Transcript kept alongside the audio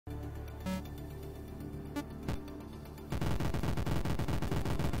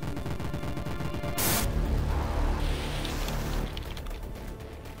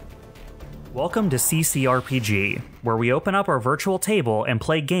Welcome to CCRPG, where we open up our virtual table and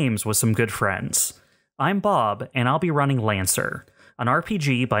play games with some good friends. I'm Bob, and I'll be running Lancer, an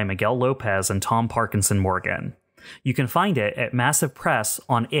RPG by Miguel Lopez and Tom Parkinson-Morgan. You can find it at Massive Press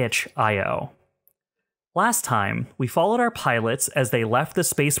on itch.io. Last time, we followed our pilots as they left the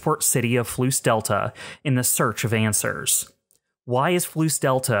spaceport city of Flus Delta in the search of answers. Why is Flus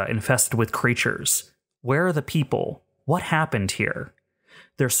Delta infested with creatures? Where are the people? What happened here?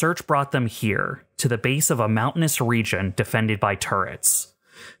 Their search brought them here, to the base of a mountainous region defended by turrets,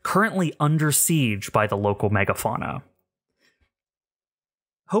 currently under siege by the local megafauna.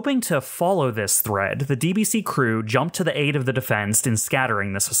 Hoping to follow this thread, the DBC crew jumped to the aid of the defense in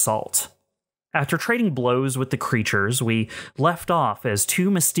scattering this assault. After trading blows with the creatures, we left off as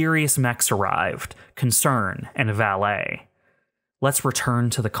two mysterious mechs arrived, CONCERN and VALET. Let's return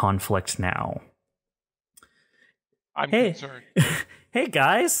to the conflict now. I'm concerned. Hey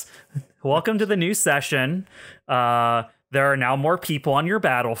guys, welcome to the new session. There are now more people on your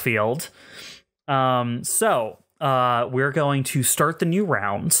battlefield. So we're going to start the new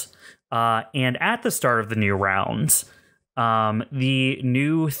round. And at the start of the new round, the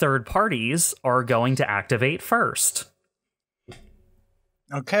new third parties are going to activate first.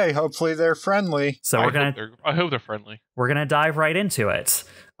 Okay, hopefully they're friendly. So I hope they're friendly. We're gonna dive right into it.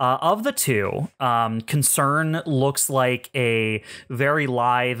 Of the two, CONCERN looks like a very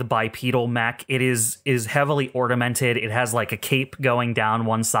lithe bipedal mech. It is heavily ornamented. It has like a cape going down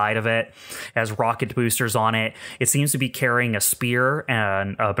one side of it, has rocket boosters on it. It seems to be carrying a spear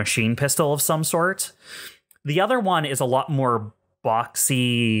and a machine pistol of some sort. The other one is a lot more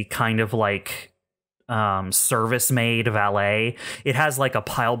boxy, kind of like service-made valet. It has like a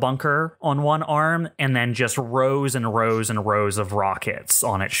pile bunker on one arm and then just rows and rows and rows of rockets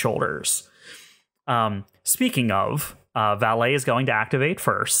on its shoulders. Speaking of, valet is going to activate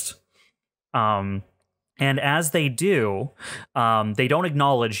first. And as they do, they don't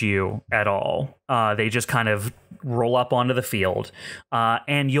acknowledge you at all. They just kind of roll up onto the field.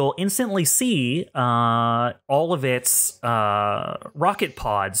 And you'll instantly see all of its rocket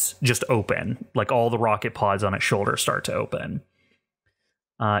pods just open. Like all the rocket pods on its shoulder start to open.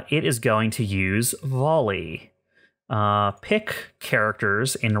 It is going to use Volley. Pick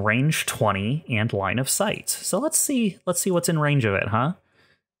characters in range 20 and line of sight. So let's see what's in range of it, huh?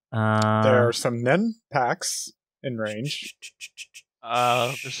 There are some Nen packs in range.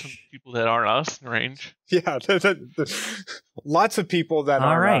 There's some people that aren't us in range. Yeah, lots of people that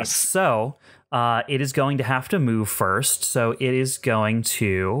aren't us. All right, so it is going to have to move first. So it is going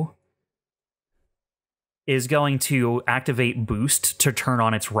to activate boost to turn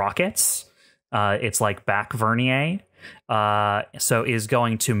on its rockets. It's like back vernier. So is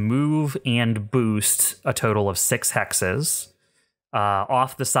going to move and boost a total of 6 hexes.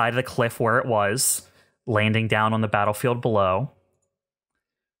 Off the side of the cliff where it was, landing down on the battlefield below.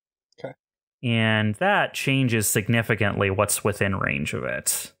 Okay. And that changes significantly what's within range of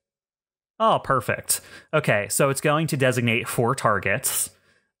it. Oh, perfect. Okay, so it's going to designate 4 targets.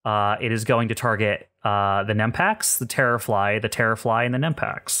 It is going to target the Nempax, the Terrafly, and the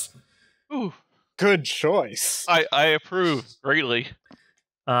Nempax. Ooh. Good choice. I approve greatly.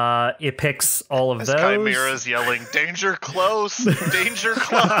 It picks all of those. CHIMERA's yelling, "Danger close! Danger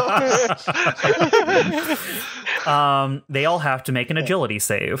close!" They all have to make an agility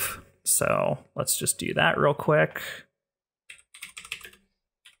save. So let's just do that real quick.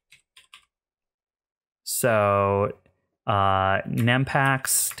 So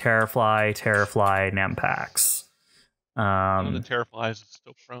Nempax, Terrafly, Nempax. The Terraflies is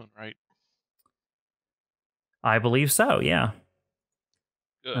still prone, right? I believe so, yeah.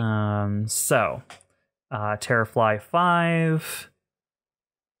 Good. So Terrafly 5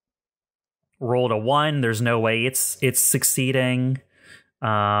 rolled a 1. There's no way it's succeeding.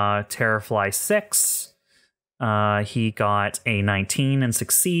 Terrafly 6, he got a 19 and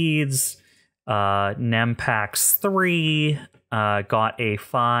succeeds. Nempax 3 got a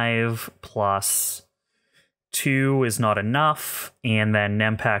 5 plus 2 is not enough, and then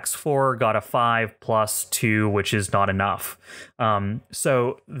Nempax 4 got a 5 plus 2, which is not enough.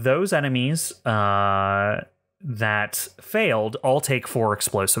 So those enemies that failed all take 4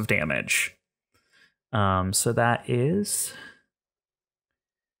 explosive damage. So that is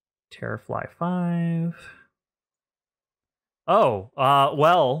Terrafly 5. Oh,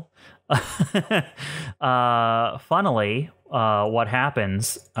 well, funnily, what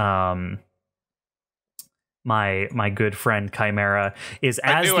happens my good friend Chimera, is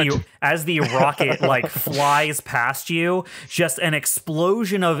as the rocket like flies past you, just an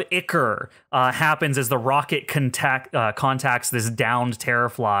explosion of ichor happens as the rocket contacts this downed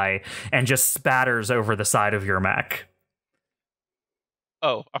Terrafly and just spatters over the side of your mech.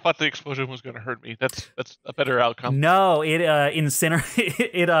 Oh, I thought the explosion was going to hurt me. That's a better outcome. No, it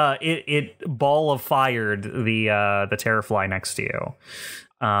it ball of fired the Terrafly next to you.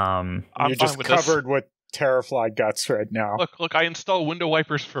 You're just covered with Terrafly guts right now. Look, I install window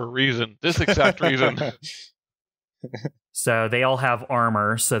wipers for a reason. This exact reason. So they all have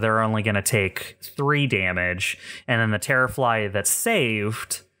armor, so they're only going to take 3 damage, and then the Terrafly that's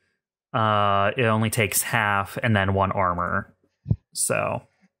saved, it only takes half, and then 1 armor. So,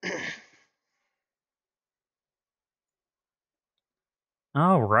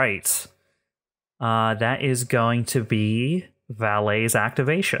 all right, that is going to be Valet's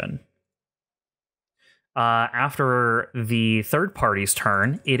activation. After the third party's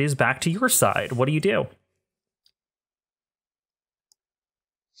turn, it is back to your side. What do you do?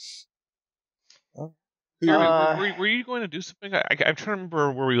 Were you going to do something? I'm trying to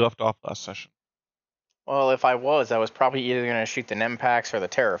remember where we left off last session. Well, if I was probably either going to shoot the Nempax or the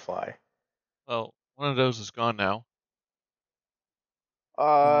Terrafly. Well, one of those is gone now.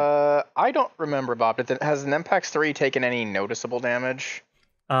 I don't remember, Bob. Has Nempax 3 taken any noticeable damage?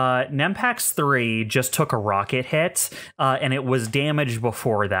 Nempax 3 just took a rocket hit, and it was damaged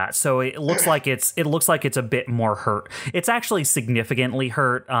before that, so it looks like it's a bit more hurt. It's actually significantly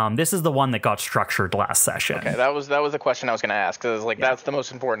hurt. This is the one that got structured last session. Okay, that was the question I was going to ask. Because that's the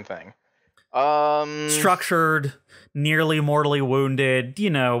most important thing. Structured, nearly mortally wounded. You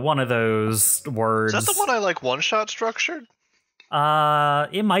know, one of those words. Is that the one I like one-shot structured?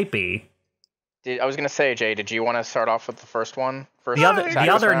 It might be. I was going to say, Jay, did you want to start off with the first one? The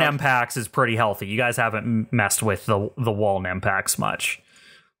other Nempax is pretty healthy. You guys haven't messed with the wall Nempax much.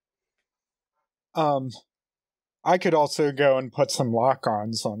 I could also go and put some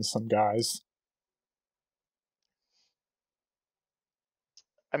lock-ons on some guys.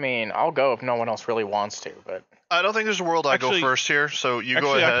 I mean, I'll go if no one else really wants to, but I don't think there's a world I go first here, so you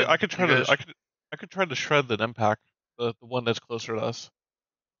go ahead. I could try to shred the Nempax, the one that's closer to us.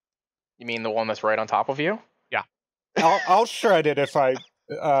 You mean the one that's right on top of you? Yeah. I'll shred it if I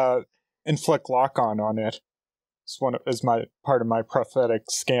inflict lock-on it. It's my part of my prophetic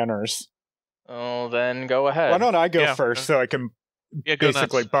scanners. Oh, then go ahead. Why don't I go first so I can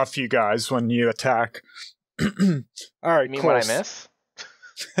basically nuts. buff you guys when you attack? All right, You mean when I miss?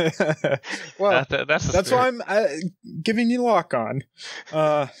 Well, that's why I'm giving you lock-on.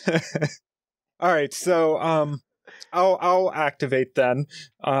 All right, so I'll activate then.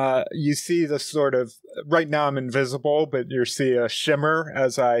 You see the sort of right now I'm invisible, but you see a shimmer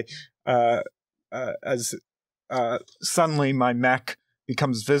as I suddenly my mech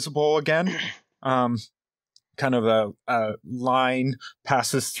becomes visible again. Kind of a line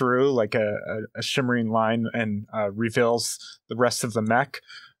passes through, like a shimmering line, and reveals the rest of the mech.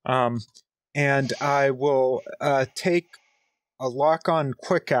 And I will take a lock-on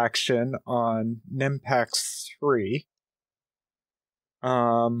quick action on Nempax 3.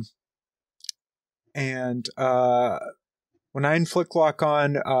 And when I inflict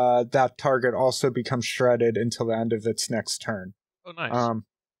lock-on, that target also becomes shredded until the end of its next turn. Oh, nice.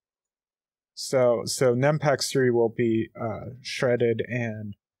 So Nempax 3 will be shredded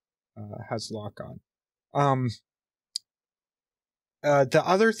and has lock-on. The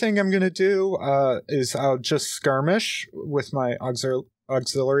other thing I'm going to do is I'll just skirmish with my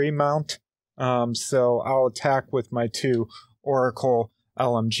auxiliary mount. So I'll attack with my 2 Oracle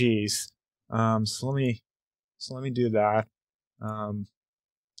LMGs. So let me do that.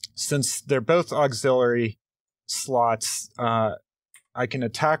 Since they're both auxiliary slots, I can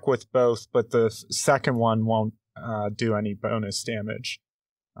attack with both, but the second one won't do any bonus damage,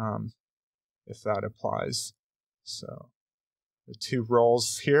 if that applies. So the 2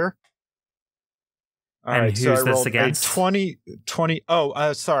 rolls here. All and right, who's so I this rolled against? a 20.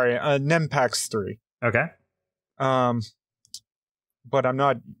 Sorry, Nempax 3. Okay. But I'm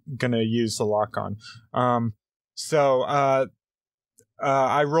not gonna use the lock-on. So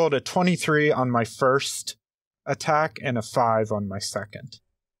I rolled a 23 on my first attack and a 5 on my second.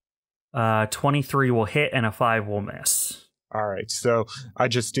 23 will hit and a 5 will miss. All right, so I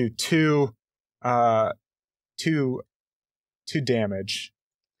just do 2 damage,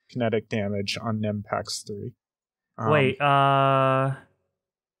 kinetic damage on Nempax 3. Wait, I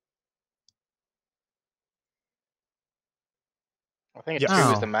think it's 2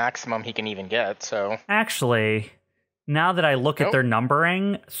 is the maximum he can even get, so... Actually, Now that I look at their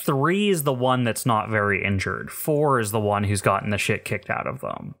numbering, 3 is the one that's not very injured. 4 is the one who's gotten the shit kicked out of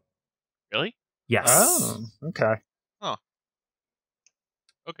them. Really? Yes. Oh, okay. Oh.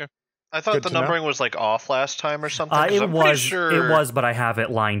 Okay. I thought the numbering was like off last time or something. It was, but I have it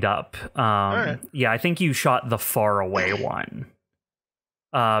lined up. Right. Yeah, I think you shot the far away one.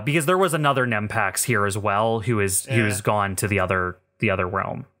 Because there was another Nempax here as well, who is gone to the other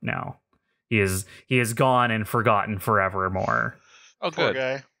realm now. He is gone and forgotten forevermore. Oh, good.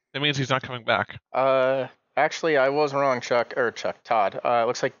 Guy. That means he's not coming back. Actually, I was wrong, Todd. It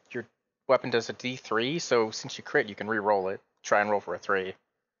looks like your weapon does a D3, so since you crit, you can re-roll it. Try and roll for a 3.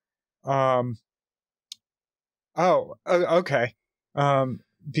 Okay.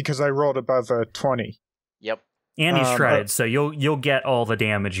 Because I rolled above a 20. Yep. And he's shredded, so you'll get all the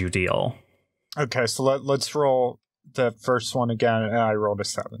damage you deal. Okay, so let's roll the first one again, and I rolled a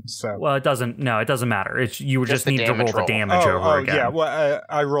 7. So well, it doesn't matter. You just need to roll the damage over again. Yeah, well,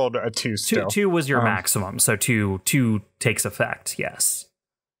 I rolled a 2 still. 2 was your maximum, so 2 takes effect. Yes.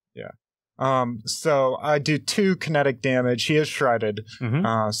 Yeah. So I do 2 kinetic damage. He is shredded.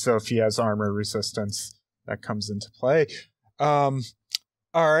 So if he has armor resistance, that comes into play. All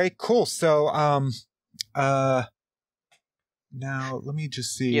right, cool. So now let me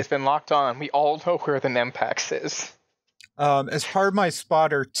just see. He has been locked on. We all know where the Nempax is. As part of my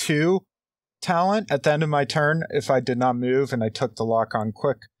spotter 2 talent, at the end of my turn, if I did not move and I took the lock on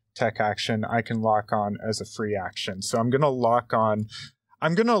quick tech action, I can lock on as a free action. So I'm gonna lock on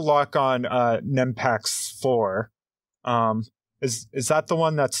Nempax 4. Is that the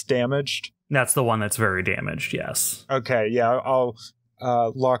one that's damaged? That's the one that's very damaged, yes. Okay, yeah, I'll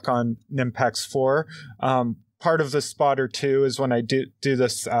lock on Nempax 4. Part of the spotter 2 is when I do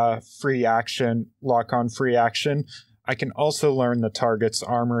this free action, lock on free action, I can also learn the target's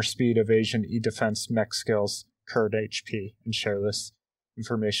armor, speed, evasion, e-defense, mech skills, current HP, and share this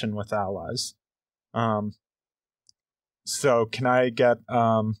information with allies. So can I get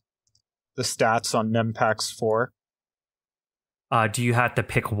the stats on Nempax 4? Do you have to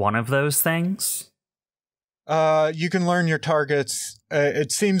pick one of those things? You can learn your targets.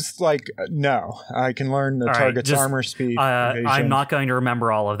 It seems like no. I can learn the target's armor, speed, evasion. I'm not going to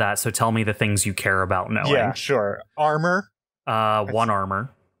remember all of that, so tell me the things you care about knowing. Yeah, sure. Armor? 1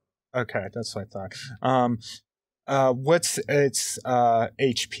 armor. Okay, that's what I thought. What's its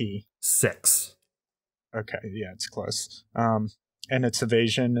HP? 6. Okay, yeah, it's close. And its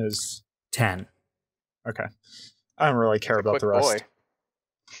evasion is 10. Okay. I don't really care about the rest. Boy.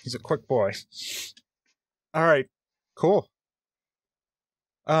 He's a quick boy. All right, cool.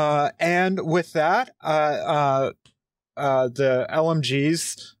 And with that, the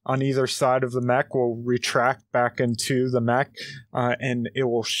LMGs on either side of the mech will retract back into the mech, and it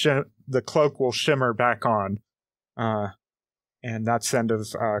will the cloak will shimmer back on. And that's the end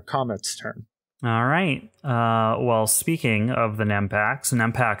of Comet's turn. All right. Well, speaking of the Nempax,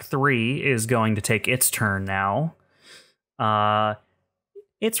 Nempax 3 is going to take its turn now.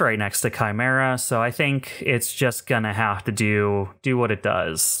 It's right next to Chimera, so I think it's just gonna have to do what it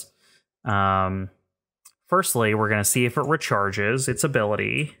does. Firstly, we're gonna see if it recharges its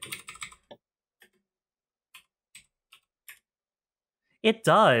ability. It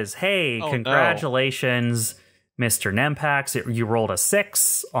does. Hey, congratulations, Mr. Nempax. You rolled a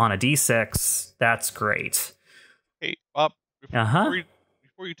 6 on a d6. That's great. Hey, Bob, before you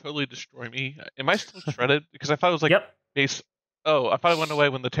totally destroy me, am I still shredded? Because I thought it was like base. Oh, I thought it went away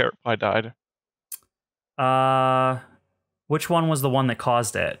when the Terrapie died. Which one was the one that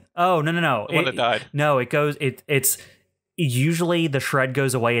caused it? Oh, no. The one that died. No, it's usually the shred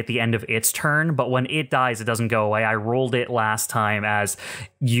goes away at the end of its turn, but when it dies, it doesn't go away. I rolled it last time as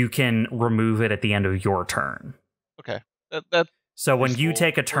you can remove it at the end of your turn. Okay. So when you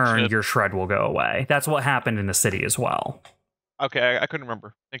take a turn, your shred will go away. That's what happened in the city as well. Okay, I couldn't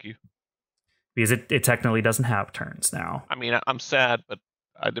remember. Thank you. Because it technically doesn't have turns now. I mean, I'm sad, but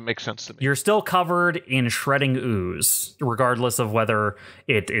it makes sense to me. You're still covered in shredding ooze, regardless of whether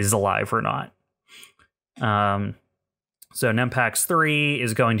it is alive or not. So Nempax 3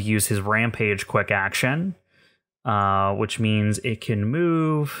 is going to use his Rampage quick action, which means it can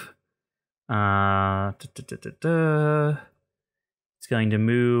move. It's going to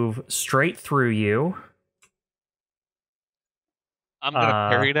move straight through you. I'm going to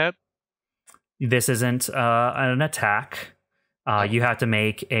parry that. This isn't an attack. You have to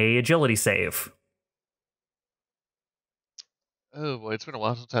make a agility save. Oh boy, it's been a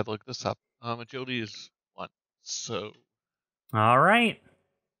while since I looked this up. Agility is 1, so... All right.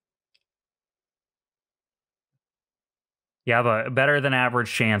 You have a better than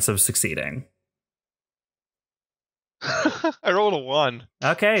average chance of succeeding. I rolled a 1.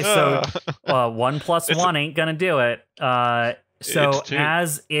 Okay, so 1 plus 1 ain't gonna do it. So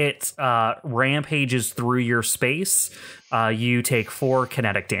as it rampages through your space, you take 4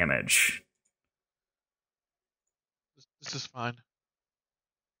 kinetic damage. This is fine.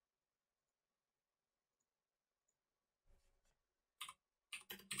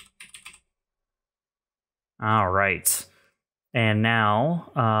 All right. And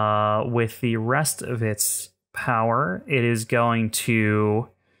now, with the rest of its power, it is going to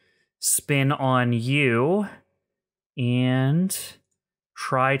spin on you and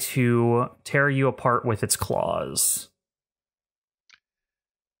try to tear you apart with its claws.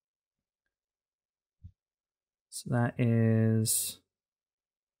 So that is...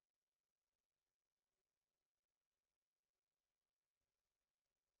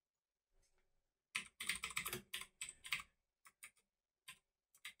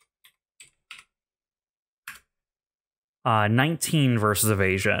 Uh, 19 versus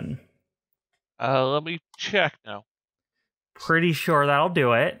evasion. Let me check now. Pretty sure that'll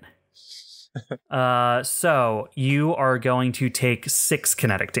do it. So you are going to take 6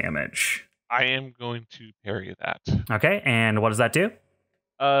 kinetic damage. I am going to parry that. Okay, and what does that do?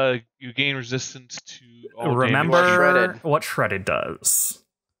 You gain resistance to all Remember what shredded does.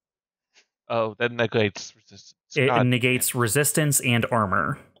 Oh, that negates resistance. It negates resistance and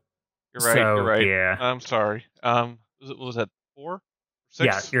armor. You're right, so, you're right. Yeah. I'm sorry. What was that, 4? 6?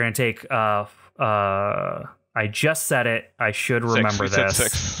 Yeah, you're going to take... I just said it. I should remember this.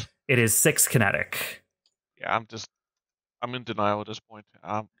 6. It is 6 kinetic. Yeah, I'm in denial at this point.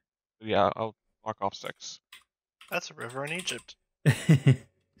 Yeah, I'll knock off 6. That's a river in Egypt.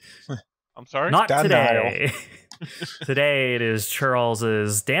 I'm sorry? Not today. Today it is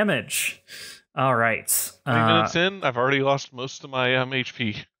Charles's damage. All right. 20 minutes in, I've already lost most of my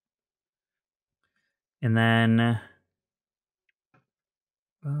HP. And then...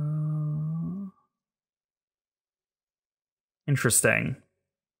 interesting.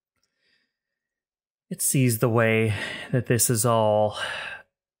 It sees the way that this is all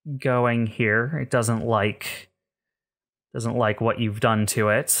going here. It doesn't like what you've done to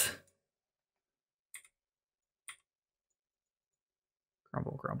it.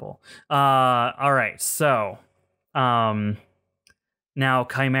 Grumble, grumble. All right, so now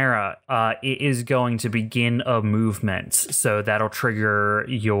Chimera, it is going to begin a movement, so that'll trigger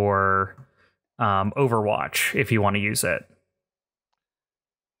your Overwatch if you want to use it.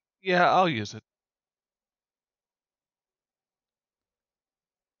 Yeah, I'll use it.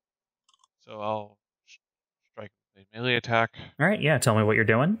 So I'll strike a melee attack. All right, yeah. Tell me what you're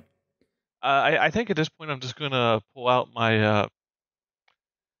doing. I think at this point I'm just gonna pull out my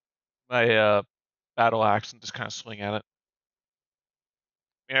battle axe and just kind of swing at it.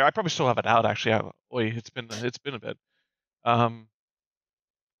 Yeah, I probably still have it out actually. It's been a bit. So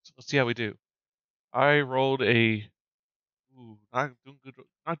let's see how we do. I rolled a. Ooh, not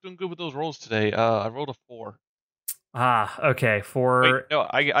doing good with those rolls today. I rolled a 4. Okay. Wait, no,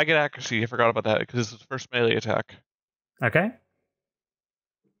 I get accuracy. I forgot about that because this is the first melee attack. Okay.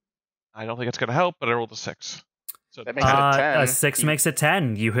 I don't think it's gonna help, but I rolled a 6. So that makes it a 10. A 6 makes it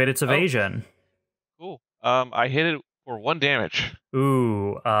 10. You hit its evasion. Cool. I hit it for 1 damage.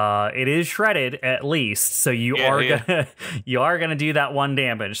 Ooh, it is shredded at least, so you are gonna do that 1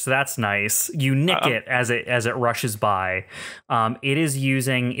 damage. So that's nice. You nick it as it rushes by. It is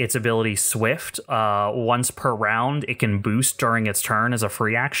using its ability Swift. Once per round, it can boost during its turn as a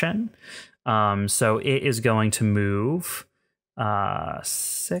free action. So it is going to move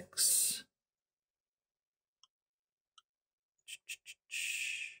 6.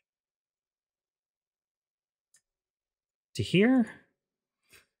 To here.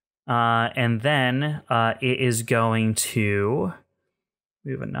 And then it is going to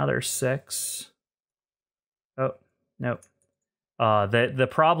move another 6. Oh, nope. The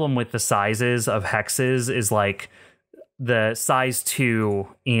problem with the sizes of hexes is like the size 2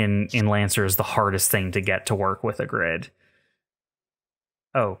 in Lancer is the hardest thing to get to work with a grid.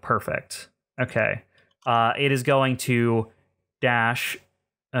 Oh, perfect. Okay. It is going to dash.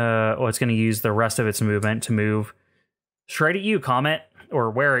 It's going to use the rest of its movement to move straight at you, Comet, or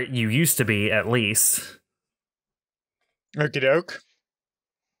where you used to be, at least. Okie doke.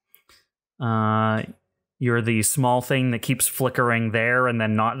 You're the small thing that keeps flickering there and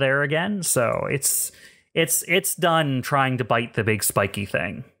then not there again, so it's done trying to bite the big spiky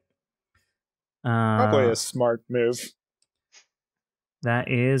thing. Probably a smart move. That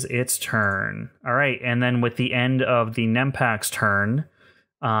is its turn. All right, and then with the end of the Nempak's turn,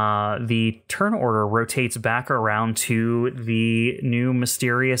 the turn order rotates back around to the new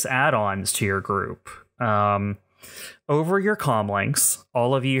mysterious add-ons to your group. over your comlinks,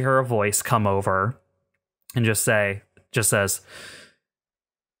 all of you hear a voice come over and just says,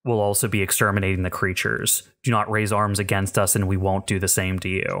 "We'll also be exterminating the creatures. Do not raise arms against us, and we won't do the same to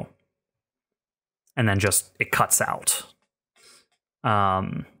you." And then just it cuts out.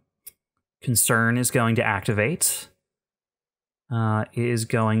 Concern is going to activate. It is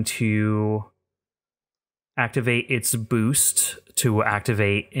going to activate its boost to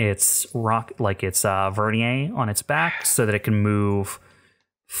activate its rock, like its vernier on its back, so that it can move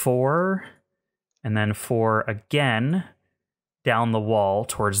 4 and then 4 again down the wall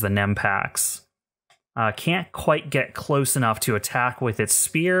towards the Nempax. Can't quite get close enough to attack with its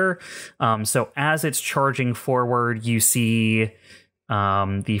spear. So as it's charging forward, you see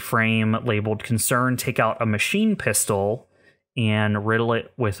the frame labeled Concern take out a machine pistol and riddle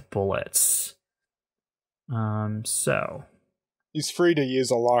it with bullets. So he's free to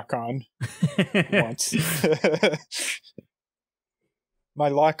use a lock-on once. My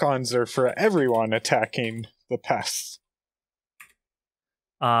lock-ons are for everyone attacking the pests.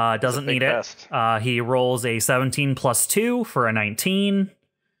 Doesn't need it. He rolls a 17 plus 2 for a 19.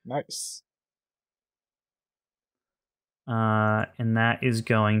 Nice. And that is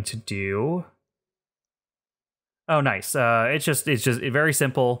going to do... Oh, nice. It's just very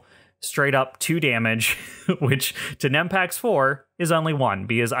simple. Straight up 2 damage, which to Nempax 4 is only 1,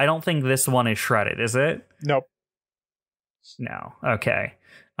 because I don't think this one is shredded, is it? Nope. No. Okay.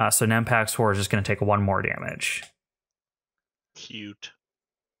 So Nempax 4 is just going to take 1 more damage. Cute.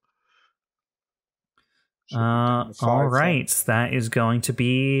 All right. That is going to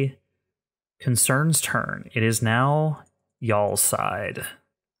be Concern's turn. It is now y'all's side.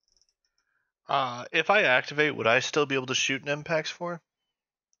 If I activate, would I still be able to shoot Nempax 4?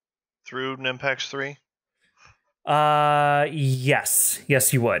 Through Nempax 3? Yes.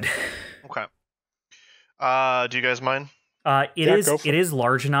 Yes, you would. Okay. Do you guys mind? It is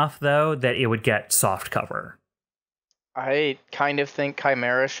large enough, though, that it would get soft cover. I kind of think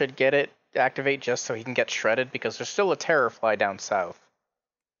Chimera should get it activate just so he can get shredded, because there's still a Terrorfly down south.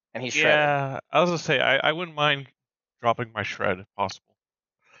 And he's shredded. Yeah, I was going to say, I wouldn't mind dropping my shred if possible.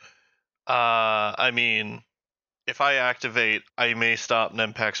 I mean, if I activate, I may stop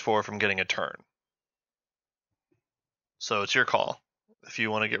Nempax 4 from getting a turn. So it's your call. If you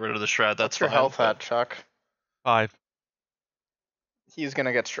want to get rid of the shred, that's What's your fine. health at, Chuck? 5. He's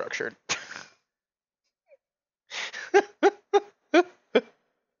gonna get structured.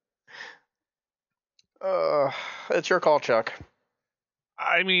 It's your call, Chuck.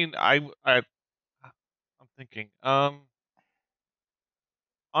 I mean, I'm thinking.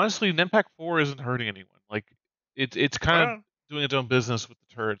 Honestly, Nempax 4 isn't hurting anyone. Like, it's kind of doing its own business with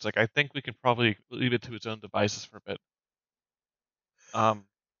the turds. Like, I think we can probably leave it to its own devices for a bit.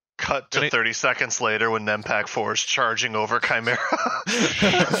 Cut to 30 seconds later when Nempax 4 is charging over Chimera.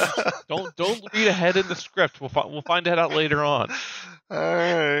 Don't read ahead in the script. We'll find that out later on. All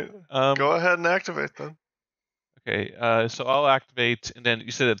right. Go ahead and activate then. Okay. So I'll activate, and then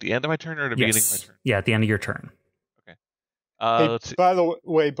you said at the end of my turn or at the beginning of my turn? Yeah, at the end of your turn. Okay. Hey, let's see. by the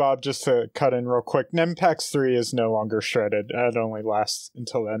way, Bob, just to cut in real quick, Nempax 3 is no longer shredded. It only lasts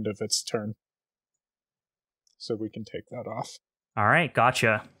until the end of its turn. So we can take that off. All right,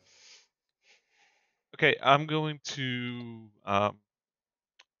 gotcha. Okay, I'm going to run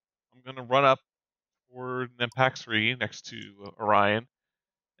up for Nempax 3 next to Orion,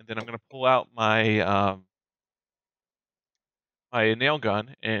 and then I'm going to pull out my my nail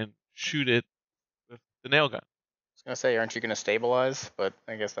gun and shoot it with the nail gun. I was gonna say, aren't you gonna stabilize? But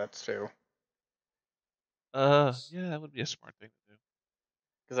I guess that's true. Yeah, that would be a smart thing to do.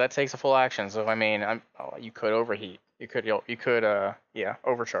 Because that takes a full action. So I mean, you could overheat. You could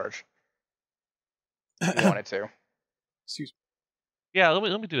overcharge. If you wanted to. Excuse me. Yeah,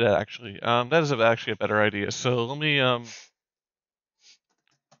 let me do that actually. That is actually a better idea. So let me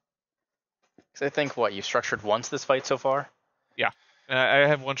Because I think you've structured once this fight so far. Yeah, I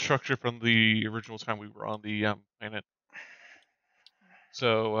have one structure from the original time we were on the planet.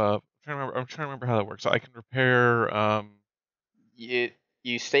 So I'm trying to remember how that works. I can repair. You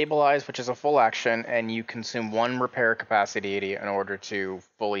stabilize, which is a full action, and you consume 1 repair capacity in order to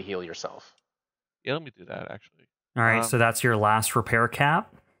fully heal yourself. Yeah, let me do that actually. All right, so that's your last repair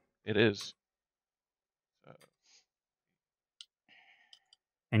cap. It is.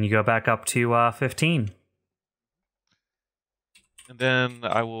 And you go back up to 15. And then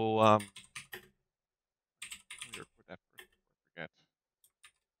I will let me record that first before I forget.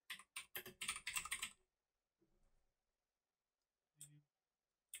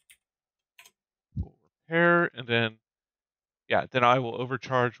 Full repair, and then then I will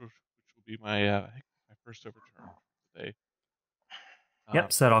overcharge, which will be my I think my first overturn today.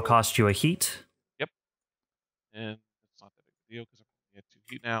 Yep, so that'll cost you a heat. Yep. And it's not that big a deal because I'm going to get 2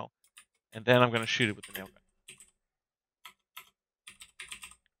 heat now. And then I'm going to shoot it with the nail gun.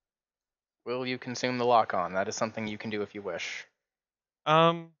 Will you consume the lock on? That is something you can do if you wish.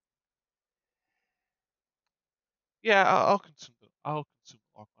 Yeah, I'll consume the lock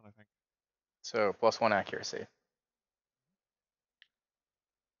on, I think. So +1 accuracy.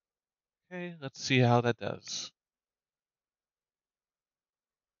 Okay, let's see how that does.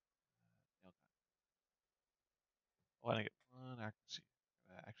 Oh, I get 1 accuracy.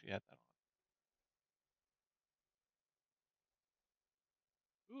 I actually add that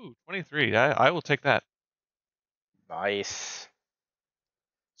on. Ooh, 23. I will take that. Nice.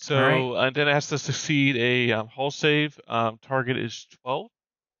 So, Alright. and then it has to succeed a hull save. Target is 12.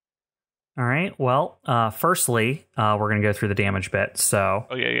 All right. Well, firstly, we're going to go through the damage bit. So,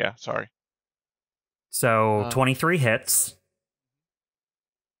 Oh, yeah, sorry. 23 hits.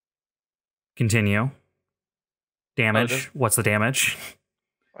 Continue. Damage. What's the damage?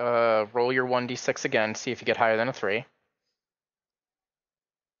 Roll your 1d6 again, see if you get higher than a 3.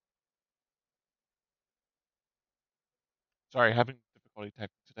 Sorry, having difficulty typing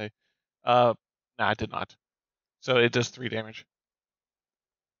today. Nah, I did not. So it does 3 damage.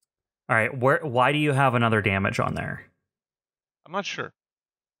 All right. Why do you have another damage on there? I'm not sure.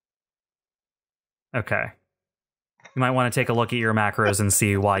 Okay. You might want to take a look at your macros and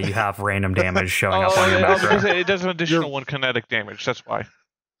see why you have random damage showing up on your because macro. it does an additional 1 kinetic damage. That's why.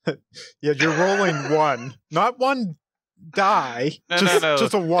 Yeah, you're rolling 1, not 1 die. No.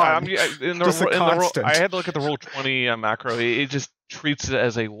 Just a 1. Just a constant. I had to look at the roll 20 macro. It just treats it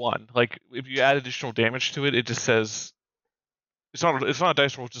as a 1. Like if you add additional damage to it, it just says it's not a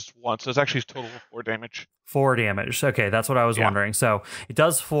dice roll, just 1. So it's actually a total of 4 damage. 4 damage. Okay, that's what I was wondering. So it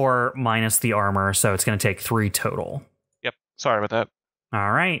does 4 minus the armor, so it's going to take 3 total. Yep. Sorry about that.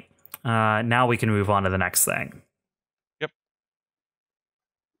 All right. Now we can move on to the next thing. Yep.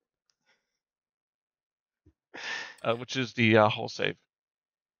 Which is the hull save.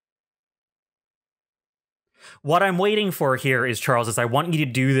 What I'm waiting for here is, Charles, is I want you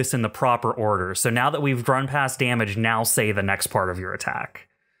to do this in the proper order. So now that we've run past damage, now say the next part of your attack.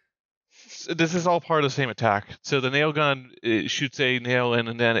 This is all part of the same attack. So the nail gun shoots a nail in,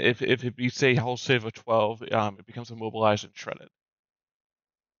 and then if it beats a hull save of 12, it becomes immobilized and shredded.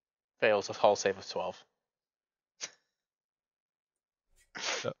 Fails a hull save of 12.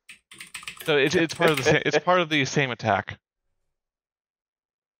 So it's part of the same. It's part of the same attack.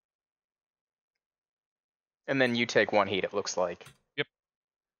 And then you take 1 heat, it looks like. Yep.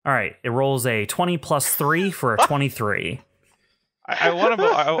 All right. It rolls a 20 plus 3 for a 23. I want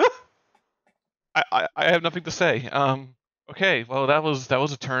to. I have nothing to say. Okay. Well, that was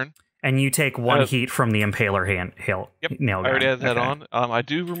a turn. And you take 1 heat from the impaler Yep. nail gun. I already had that on. I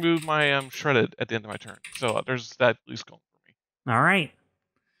do remove my shredded at the end of my turn. So there's that at least going for me. All right.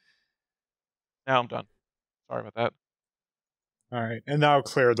 Now I'm done. Sorry about that. All right, and now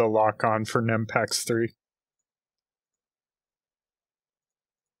clear the lock on for Nimpax 3.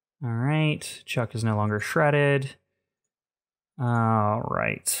 All right. Chuck is no longer shredded. All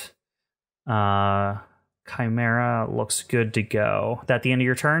right. Chimera looks good to go. That the end of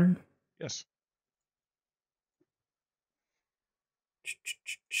your turn? Yes.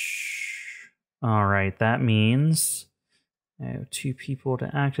 All right. That means I have 2 people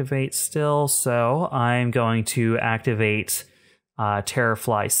to activate still. So I'm going to activate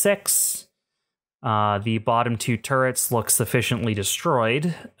Terrafly 6. The bottom 2 turrets look sufficiently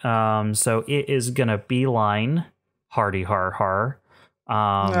destroyed. So it is going to beeline hardy har har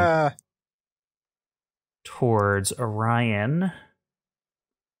towards Orion.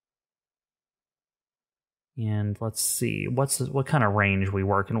 And let's see, what kind of range we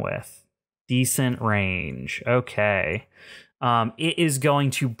working with? Decent range. Okay. It is going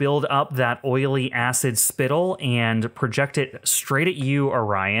to build up that oily acid spittle and project it straight at you,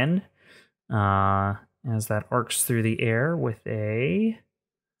 Orion. As that arcs through the air with a...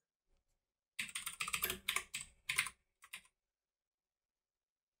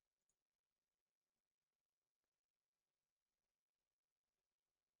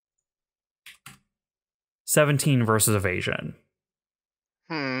 ...17 versus evasion.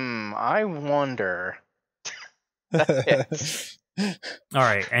 I wonder. All All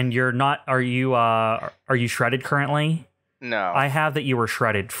right, and you're not... Are you shredded currently? No. I have that you were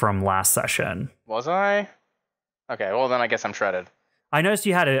shredded from last session. Was I? Okay, well then I guess I'm shredded. I noticed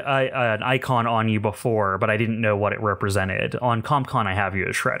you had an icon on you before, but I didn't know what it represented. On CompCon, I have you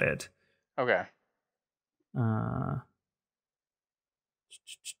as shredded. Okay.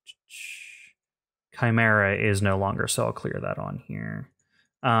 Chimera is no longer, so I'll clear that on here.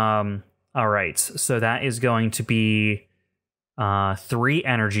 All right, so that is going to be 3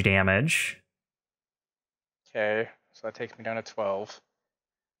 energy damage. Okay, so that takes me down to 12.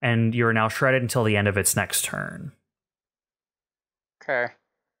 And you're now shredded until the end of its next turn. Okay.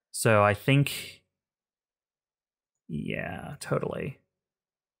 So I think... Yeah, totally.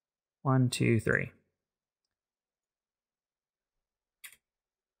 1, 2, 3.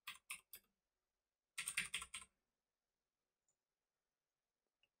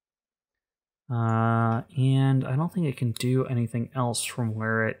 And I don't think it can do anything else from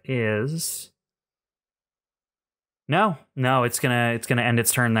where it is. No, it's gonna end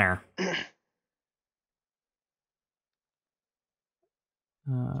its turn there.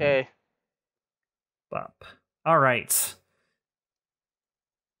 Okay. Up. All right.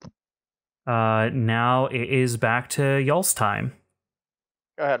 Now it is back to y'all's time.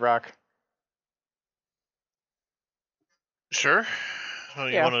 Go ahead, Rock. Sure.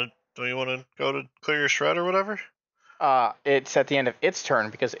 Don't you want to go to clear your shred or whatever? It's at the end of its turn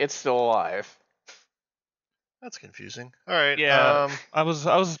because it's still alive. That's confusing. All right. Yeah, I was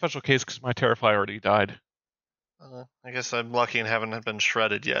a special case because my Terrify already died. I guess I'm lucky and haven't been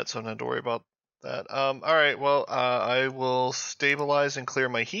shredded yet, so I don't have to worry about that. All right. Well, I will stabilize and clear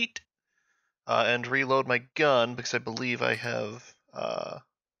my heat, and reload my gun because I believe I have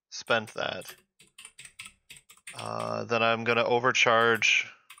spent that. Then I'm gonna overcharge.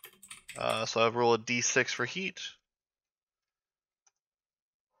 So I roll a d6 for heat.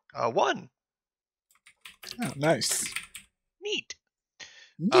 1. Oh, nice. Neat.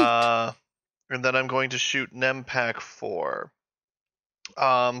 Neat. And then I'm going to shoot NEMPAC 4.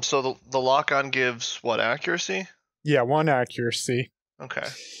 So the lock-on gives what, accuracy? Yeah, 1 accuracy. Okay.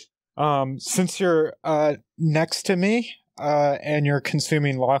 Since you're next to me and you're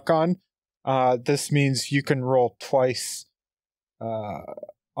consuming lock-on, this means you can roll twice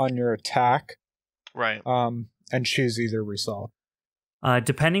on your attack. Right. And choose either result.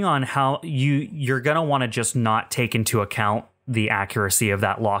 Depending on how you're gonna want to just not take into account the accuracy of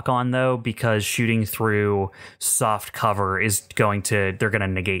that lock-on though, because shooting through soft cover they're gonna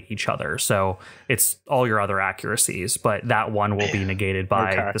negate each other. So it's all your other accuracies, but that one will be negated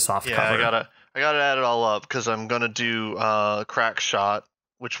by the soft cover. I gotta add it all up because I'm gonna do crack shot,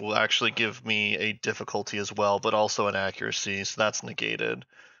 which will actually give me a difficulty as well, but also an accuracy, so that's negated.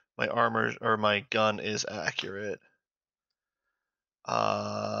 My armor or my gun is accurate. So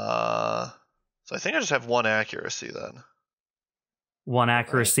I think I just have 1 accuracy then. 1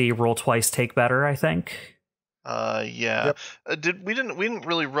 accuracy, roll twice, take better, I think. Yeah. Yep. We didn't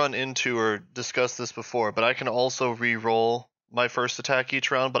really run into or discuss this before, but I can also re-roll my first attack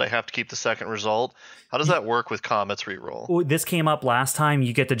each round, but I have to keep the second result. How does that work with Comet's re-roll? This came up last time.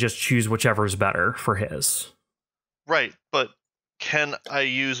 You get to just choose whichever's better for his. Right, but can I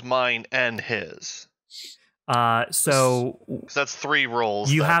use mine and his? So that's 3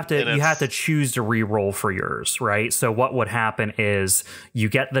 rolls. You have to choose to re-roll for yours, right? So what would happen is you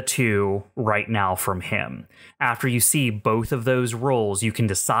get the 2 right now from him. After you see both of those rolls, you can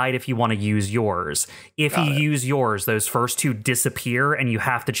decide if you want to use yours. If you use yours, those first 2 disappear, and you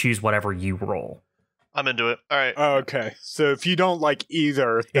have to choose whatever you roll. I'm into it. All right. Okay. So if you don't like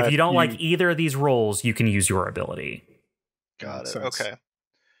either, if you don't like either of these rolls, you can use your ability. Got it. Okay.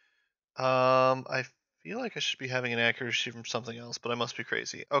 I feel like I should be having an accuracy from something else, but I must be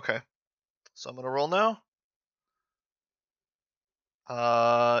crazy. Okay. So I'm going to roll now.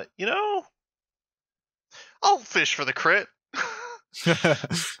 I'll fish for the crit. All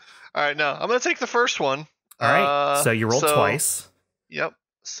right, now I'm going to take the first one. All right. So you rolled twice. Yep.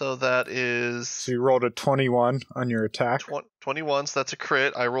 So that is... So you rolled a 21 on your attack. 21, so that's a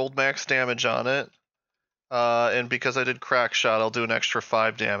crit. I rolled max damage on it. And because I did crack shot, I'll do an extra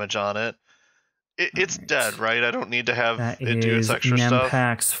 5 damage on it. It's dead, right? I don't need to have it do its extra stuff.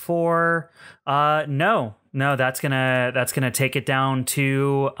 NEMPAX 4. No, that's gonna take it down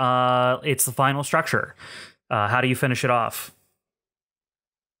to its final structure. How do you finish it off?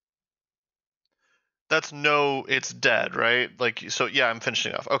 It's dead, right? So yeah, I'm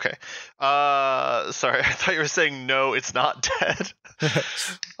finishing off. Okay. Sorry, I thought you were saying no, it's not dead.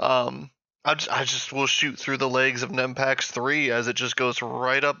 I just will shoot through the legs of NEMPAX 3 as it just goes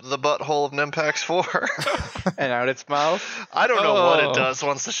right up the butthole of NEMPAX 4. And out its mouth? I don't know what it does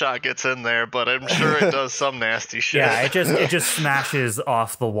once the shot gets in there, but I'm sure it does some nasty shit. Yeah, it just smashes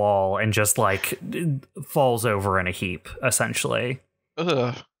off the wall and just falls over in a heap, essentially.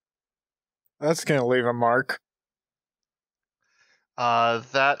 Ugh. That's going to leave a mark.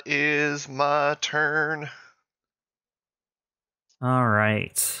 That is my turn. All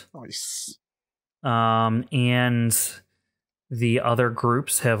right. Nice. And the other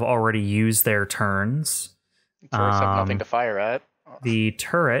groups have already used their turns. The turrets have nothing to fire at. The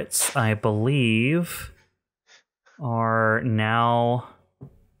turrets, I believe, are now...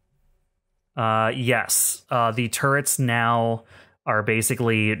 yes, the turrets now are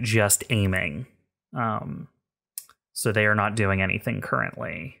basically just aiming. So they are not doing anything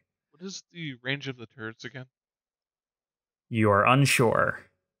currently. What is the range of the turrets again? You are unsure.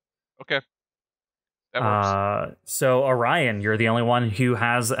 Okay. That works. So Orion, you're the only one who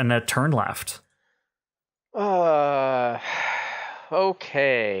has a turn left.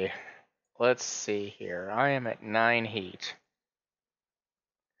 Okay. Let's see here. I am at 9 heat.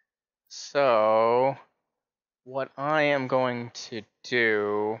 So, what I am going to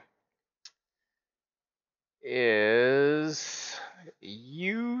do is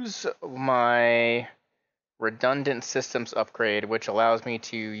use my redundant systems upgrade, which allows me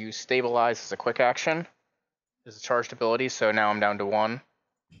to use stabilize as a quick action, as a charged ability, so now I'm down to 1.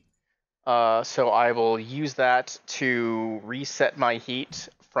 So I will use that to reset my heat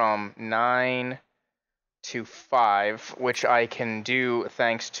from 9 to 5, which I can do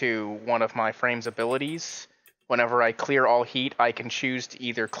thanks to one of my frame's abilities. Whenever I clear all heat, I can choose to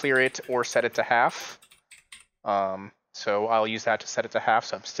either clear it or set it to half. So I'll use that to set it to half,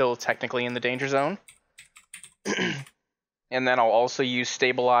 so I'm still technically in the danger zone. And then I'll also use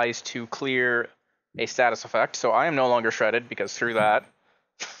stabilize to clear a status effect, so I am no longer shredded because through that.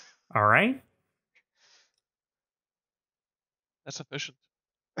 All right. That's efficient.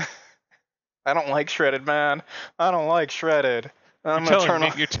 I don't like shredded, man. I don't like shredded.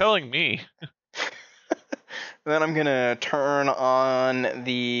 You're telling me. Then I'm gonna turn on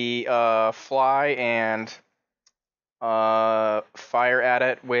the fly and fire at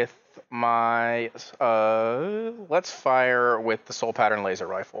it with my let's fire with the soul pattern laser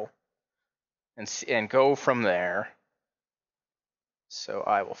rifle and go from there. So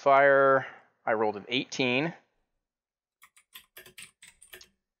I will fire. I rolled an 18.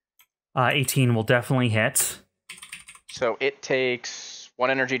 18 will definitely hit. So it takes 1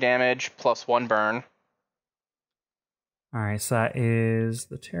 energy damage plus 1 burn. All right, so that is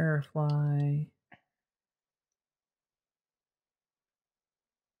the Terrorfly.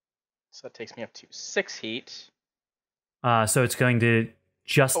 So that takes me up to 6 heat. So it's going to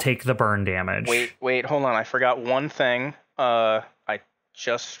just take the burn damage. Wait, hold on. I forgot one thing. I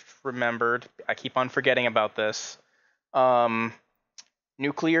just remembered. I keep on forgetting about this.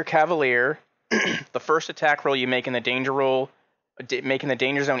 Nuclear Cavalier. The first attack roll you make in the danger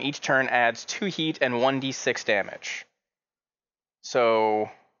zone each turn adds 2 heat and 1d6 damage. So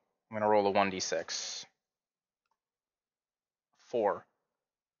I'm gonna roll a 1d6. 4.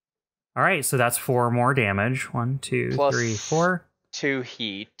 All right, so that's 4 more damage. 1, 2, Plus 3, 4. 2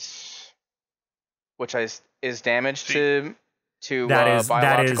 heat, which is damage to that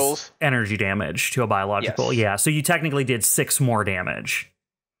biologicals. is energy damage to a biological. Yes. Yeah, so you technically did 6 more damage.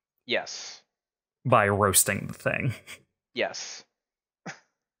 Yes. By roasting the thing. Yes.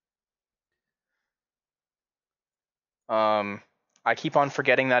 I keep on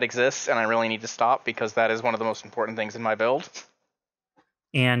forgetting that exists, and I really need to stop because that is one of the most important things in my build.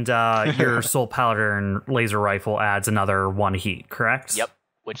 And your soul pattern laser rifle adds another 1 heat, correct? Yep,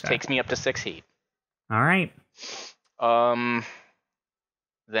 which takes me up to 6 heat. All right.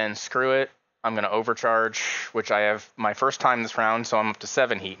 Then screw it. I'm going to overcharge, which I have my first time this round, so I'm up to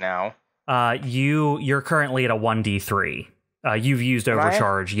 7 heat now. You're currently at a 1d3. You've used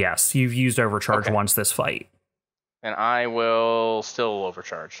overcharge. Yes, you've used overcharge once this fight. And I will still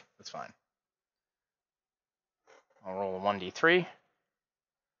overcharge. That's fine. I'll roll a 1d3.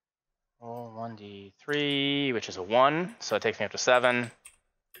 Roll 1d3, which is a 1, so it takes me up to 7.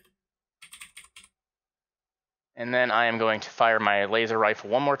 And then I am going to fire my laser rifle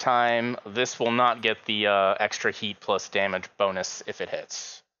one more time. This will not get the extra heat plus damage bonus if it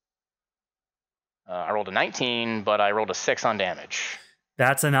hits. I rolled a 19, but I rolled a 6 on damage.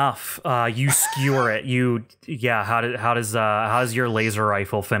 That's enough. You skewer it. How does your laser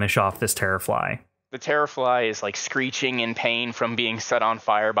rifle finish off this Terrorfly? The Terrorfly is like screeching in pain from being set on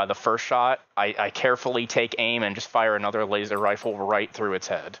fire by the first shot. I carefully take aim and just fire another laser rifle right through its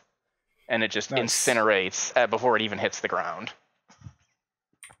head. And it just incinerates before it even hits the ground.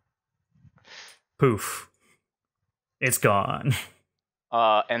 Poof. It's gone.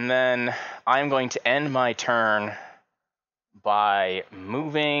 And then I'm going to end my turn by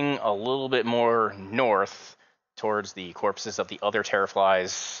moving a little bit more north towards the corpses of the other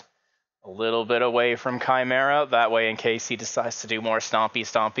Terrorflies. A little bit away from Chimera. That way, in case he decides to do more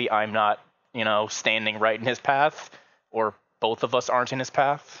stompy, I'm not, standing right in his path. Or both of us aren't in his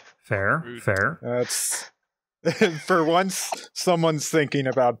path. Fair, Rude. fair. That's for once someone's thinking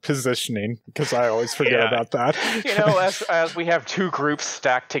about positioning, because I always forget about that. You know, as we have two groups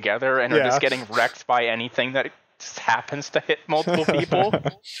stacked together and are just getting wrecked by anything that just happens to hit multiple people.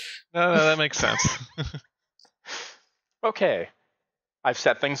 No, that makes sense. Okay. I've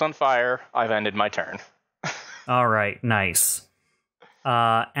set things on fire. I've ended my turn. All right, nice.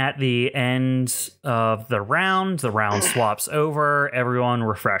 At the end of the round swaps over. Everyone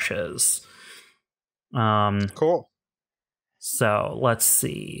refreshes. Cool. So let's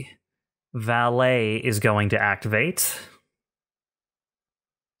see. Valet is going to activate.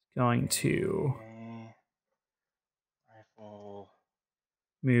 Going to Rifle.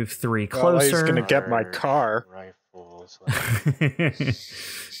 move 3 Valet's closer. gonna get my car. Rifles.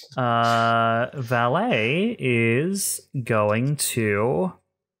 Valet is going to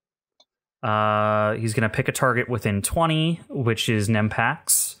he's going to pick a target within 20, which is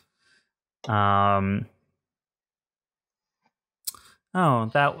Nempax. Oh,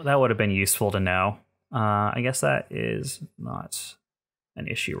 that would have been useful to know. I guess that is not an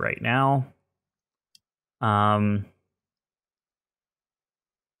issue right now.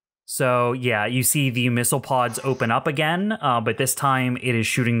 So yeah, you see the missile pods open up again, but this time it is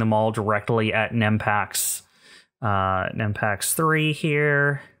shooting them all directly at Nempax. Nempax 3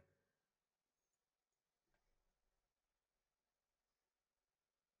 here.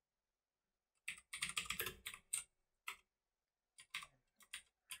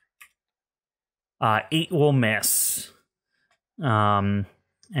 Eight will miss. And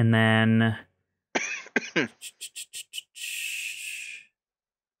then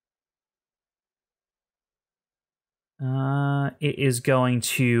it is going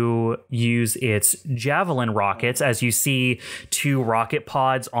to use its javelin rockets. As you see 2 rocket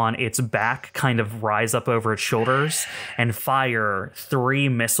pods on its back kind of rise up over its shoulders and fire 3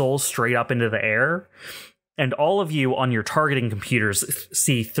 missiles straight up into the air. And all of you on your targeting computers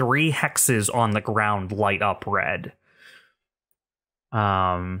see 3 hexes on the ground light up red. So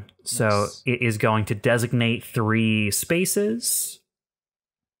Nice. it is going to designate 3 spaces.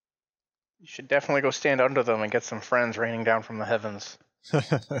 You should definitely go stand under them and get some friends raining down from the heavens.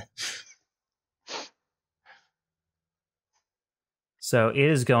 So it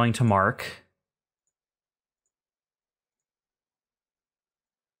is going to mark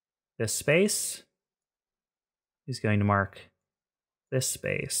this space. He's going to mark this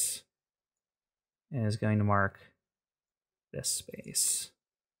space. And is going to mark this space.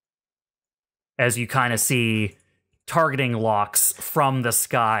 As you kind of see targeting locks from the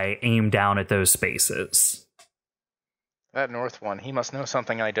sky aim down at those spaces. That north one, he must know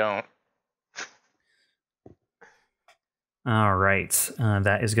something I don't. All right.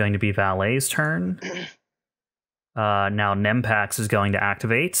 That is going to be Valet's turn. Now Nempax is going to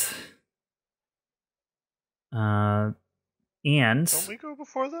activate. And Don't we go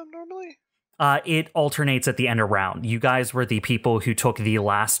before them normally? it alternates at the end of round. You guys were the people who took the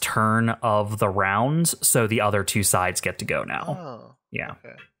last turn of the round, so the other 2 sides get to go now. Oh. Yeah.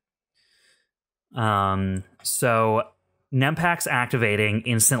 Okay. So Nempax activating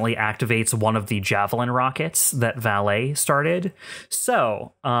instantly activates one of the javelin rockets that Valet started.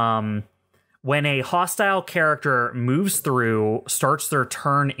 So, when a hostile character moves through, starts their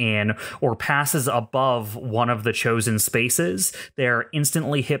turn in, or passes above one of the chosen spaces, they're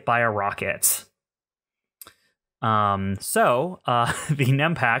instantly hit by a rocket. The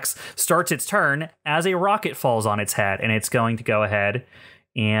Nempax starts its turn as a rocket falls on its head, and it's going to go ahead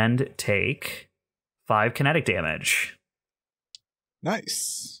and take 5 kinetic damage.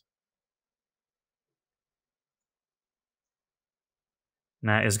 Nice. And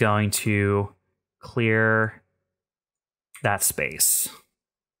that is going to clear that space.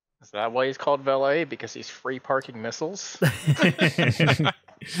 Is that why he's called valet? Because he's free parking missiles? We're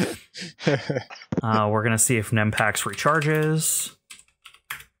going to see if Nempax recharges.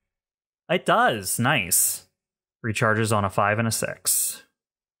 It does. Nice. Recharges on a 5 and a 6.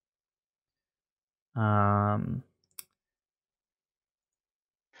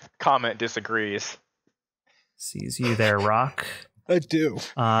 Comet disagrees. Sees you there, Rock. I do.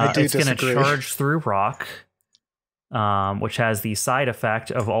 I do it's going to disagree. charge through Rock, which has the side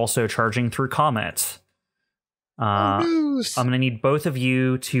effect of also charging through Comet. I'm going to need both of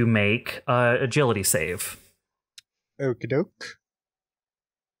you to make agility save. Okie doke.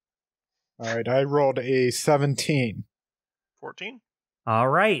 All right, I rolled a 17. 14? All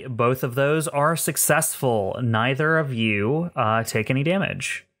right, both of those are successful. Neither of you take any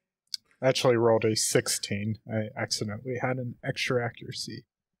damage. I actually rolled a 16. I accidentally had an extra accuracy.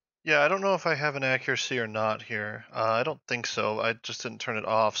 Yeah, I don't know if I have an accuracy or not here. I don't think so. I just didn't turn it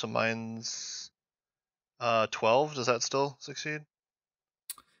off, so mine's 12. Does that still succeed?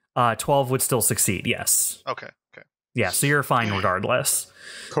 12 would still succeed, yes. Okay. Yeah, so you're fine regardless.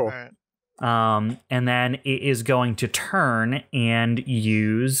 Cool. All right. And then it is going to turn and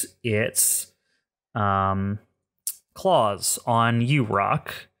use its claws on you,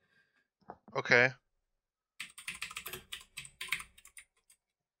 Rock. Okay.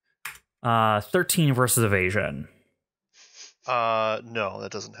 13 versus evasion. No,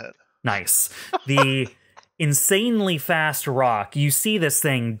 that doesn't hit. Nice. The insanely fast Rock, you see this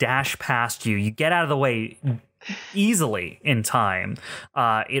thing dash past you. You get out of the way easily in time.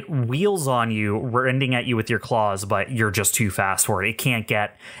 It wheels on you, rending at you with your claws, but you're just too fast for it. It can't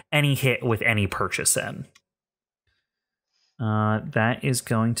get any hit with any purchase in. That is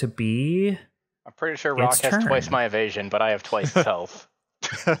going to be... I'm pretty sure Rock has turn. twice my evasion, but I have twice his health.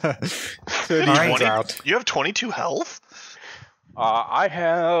 It evens out. You have 22 health? I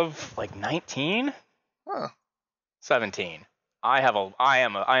have like 19? Huh. 17. I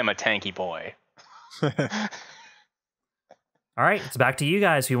am a tanky boy. All right, it's back to you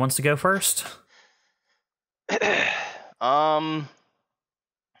guys. Who wants to go first? My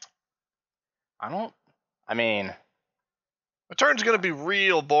turn's gonna be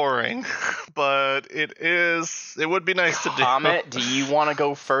real boring, but it would be nice to do. COMET, do you want to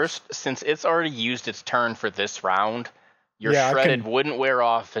go first? Since it's already used its turn for this round, your shredded wouldn't wear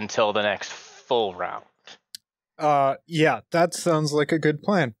off until the next full round. Yeah, that sounds like a good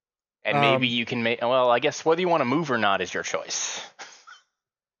plan. And maybe you can make... Well, I guess whether you want to move or not is your choice.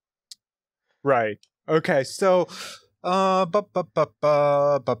 Right. Okay, so... yeah,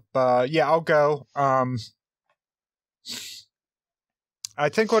 I'll go. I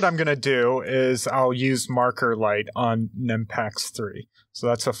think what I'm going to do is I'll use Marker Light on Nimpax 3. So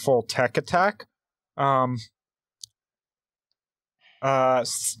that's a full tech attack. Oops,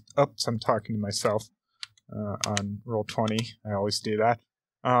 I'm talking to myself on Roll20. I always do that.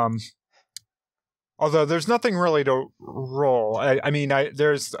 Although there's nothing really to roll. I need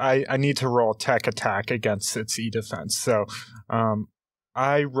to roll tech attack against its E-defense. So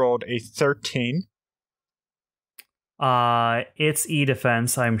I rolled a 13. Its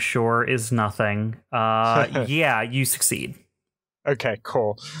E-defense, I'm sure, is nothing. Yeah, you succeed. Okay,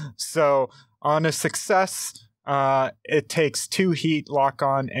 cool. So on a success, it takes 2 heat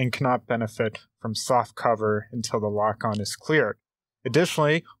lock-on and cannot benefit from soft cover until the lock-on is cleared.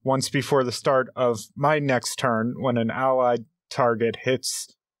 Additionally, once before the start of my next turn, when an allied target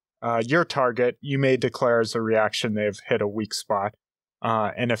hits your target, you may declare as a reaction they've hit a weak spot.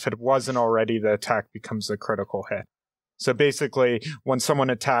 And if it wasn't already, the attack becomes a critical hit. So basically, when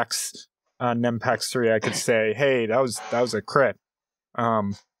someone attacks Nimpax 3, I could say, hey, that was a crit.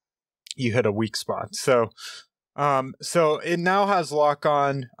 You hit a weak spot. So it now has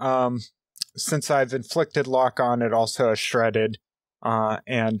lock-on. Since I've inflicted lock-on, it also has shredded.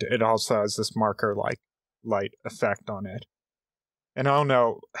 And it also has this marker light effect on it. And I don't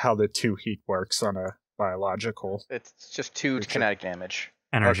know how the 2 heat works on a biological. It's just 2 kinetic damage.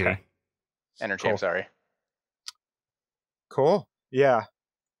 Energy. Okay. Energy, Cool. I'm sorry. Cool. Yeah.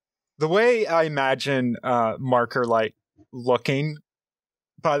 The way I imagine marker light looking,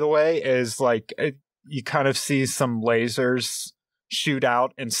 by the way, is like you kind of see some lasers shoot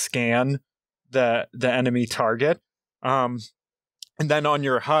out and scan the enemy target. And then on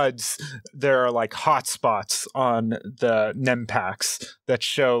your HUDs, there are like hotspots on the Nimpax that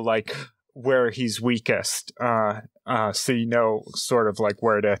show like where he's weakest. So you know sort of like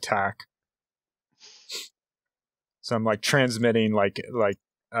where to attack. So I'm like transmitting like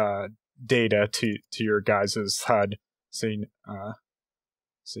data to your guys' HUD, so you're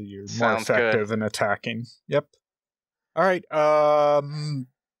more effective in attacking. Yep. All right.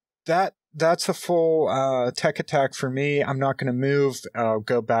 That's a full tech attack for me. I'm not going to move. I'll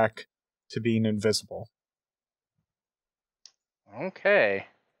go back to being invisible. Okay.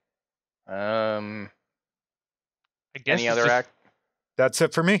 I guess Any other act? That's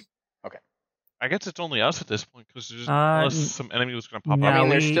it for me. I guess it's only us at this point because unless some enemy was going to pop no, up. I mean,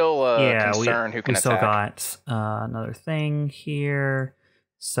 there's still CONCERN who can we still attack. got another thing here.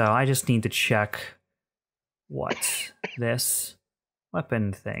 So I just need to check what this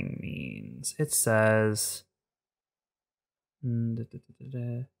weapon thing means. It says...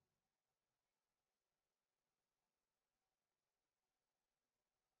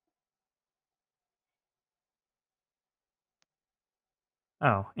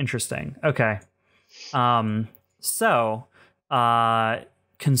 Oh, interesting. Okay. So,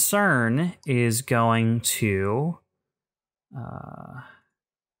 CONCERN is going to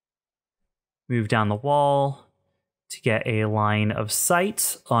move down the wall to get a line of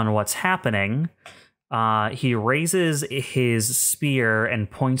sight on what's happening. He raises his spear and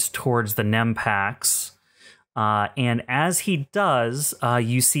points towards the Nempax. And as he does,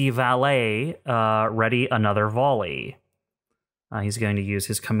 you see Valet ready another volley. He's going to use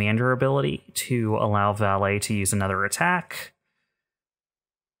his commander ability to allow Valet to use another attack.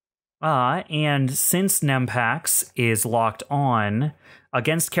 And since Nempax is locked on,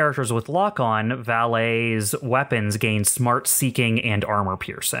 against characters with lock-on, Valet's weapons gain smart seeking and armor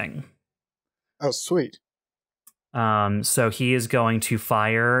piercing. Oh, sweet. So he is going to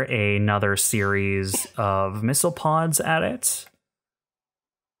fire another series of missile pods at it.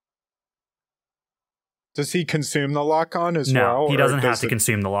 Does he consume the lock-on as No, well? he or doesn't have does to it-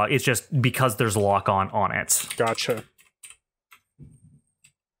 consume the lock. It's just because there's lock-on on it. Gotcha.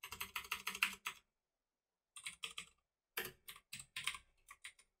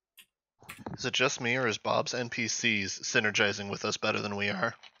 Is it just me, or is Bob's NPCs synergizing with us better than we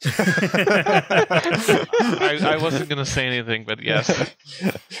are? I wasn't gonna say anything, but yes.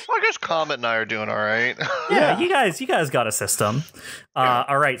 I guess Comet and I are doing all right. Yeah, you guys got a system.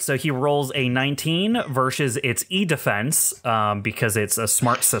 All right, so he rolls a 19 versus its E defense because it's a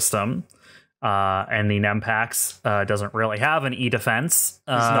smart system. And the Nempax doesn't really have an E defense.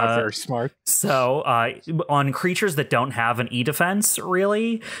 He's not very smart. So on creatures that don't have an E defense,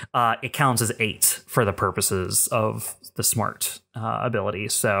 really, it counts as 8 for the purposes of the smart ability.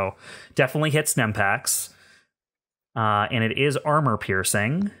 So definitely hits Nempax. And it is armor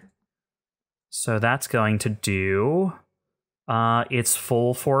piercing. So that's going to do its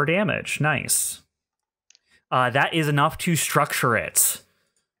full 4 damage. Nice. That is enough to structure it.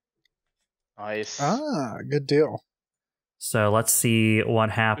 Nice. Ah, good deal. So let's see what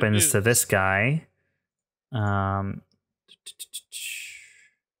happens to this guy. The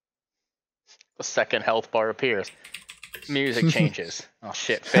second health bar appears. Music changes. Oh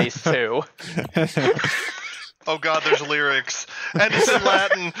shit, phase 2. Oh god, there's lyrics. And it's in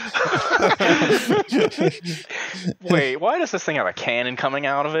Latin. Wait, why does this thing have a cannon coming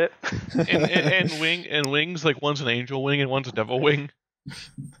out of it? and wings, like one's an angel wing and one's a devil wing.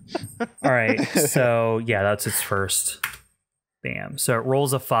 All right, so yeah, that's its first. Bam. So it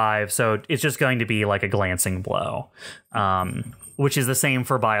rolls a 5, so it's just going to be like a glancing blow, which is the same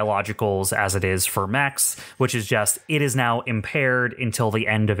for biologicals as it is for mechs, which is just it is now impaired until the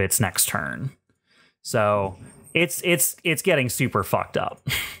end of its next turn. So it's getting super fucked up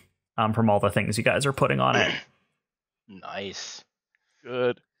from all the things you guys are putting on it. Nice.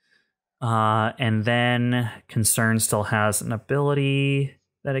 Good. And then Concern still has an ability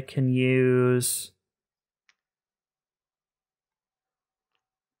that it can use.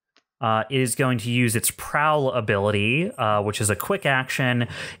 It is going to use its Prowl ability, which is a quick action.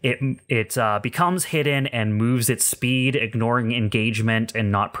 It becomes hidden and moves its speed, ignoring engagement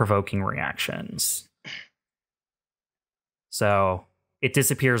and not provoking reactions. So it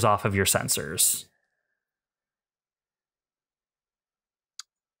disappears off of your sensors.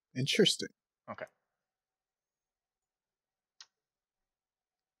 Interesting. Okay.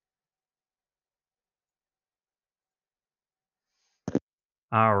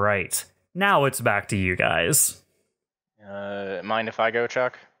 All right. Now it's back to you guys. Mind if I go,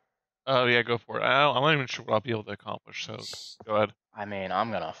 Chuck? Oh yeah, go for it. I'm not even sure what I'll be able to accomplish. So go ahead. I mean,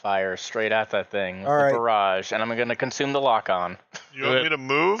 I'm gonna fire straight at that thing with All the right. barrage, and I'm gonna consume the lock-on. You want me to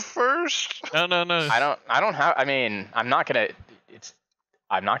move first? No. I don't have. I mean, I'm not gonna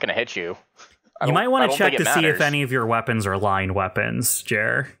hit you. You might want I to don't check think to it see if matters. any of your weapons are line weapons,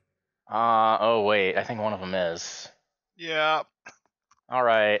 Jer. Oh wait, I think one of them is. Yeah. All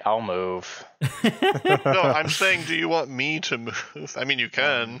right, I'll move. No, I'm saying, do you want me to move? I mean, you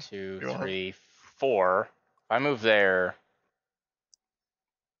can. 1, 2, You want- 3, 4. If I move there,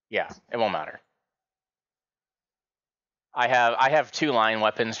 yeah, it won't matter. I have 2 line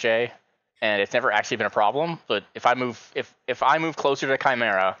weapons, Jay, and it's never actually been a problem. But if I move closer to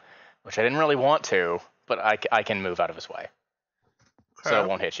Chimera, which I didn't really want to, but I can move out of his way, so Okay. it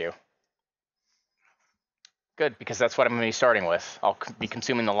won't hit you. Good, because that's what I'm going to be starting with. I'll be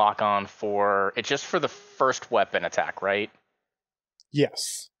consuming the lock-on for it's just for the first weapon attack, right?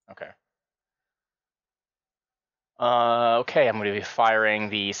 Yes. Okay. Okay, I'm going to be firing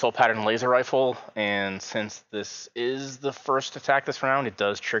the Soul Pattern Laser Rifle, and since this is the first attack this round, it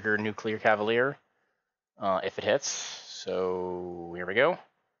does trigger Nuclear Cavalier if it hits. So here we go.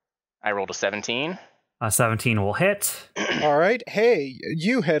 I rolled a 17. 17 will hit. All right. Hey,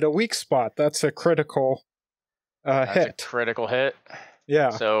 you hit a weak spot. That's a critical That's hit. a critical hit. Yeah.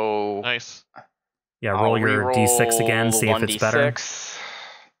 So Nice. Yeah, I'll roll your d6 again, reroll see if it's better. 1d6.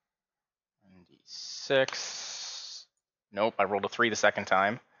 6. Nope, I rolled a 3 the second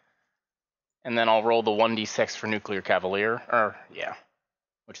time. And then I'll roll the 1d6 for Nuclear Cavalier.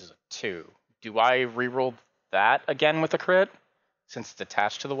 Which is a 2. Do I reroll that again with a crit? Since it's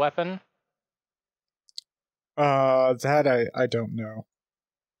attached to the weapon? That I don't know.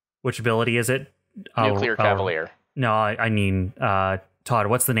 Which ability is it? Nuclear Cavalier. No, I mean, Todd,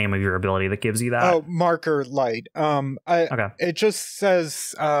 what's the name of your ability that gives you that? Oh, Marker Light. Okay. It just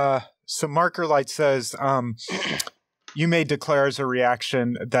says, so Marker Light says, you may declare as a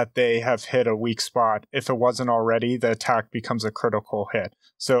reaction that they have hit a weak spot. If it wasn't already, the attack becomes a critical hit.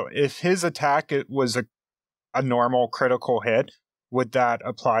 So if his attack it was a normal critical hit, would that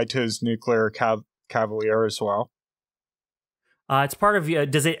apply to his Nuclear Cavalier as well? It's part of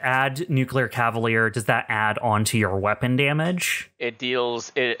does it add Nuclear Cavalier? Does that add onto your weapon damage? It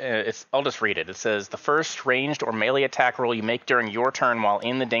deals. I'll just read it. It says the first ranged or melee attack roll you make during your turn while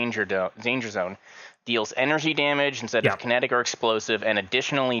in the danger zone deals energy damage instead of kinetic or explosive, and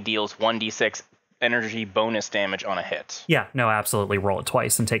additionally deals 1d6 energy bonus damage on a hit. Yeah, no, absolutely. Roll it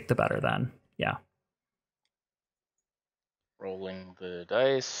twice and take the better then. Yeah. Rolling the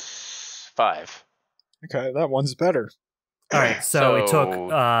dice. 5. Okay, that one's better. All right, so it took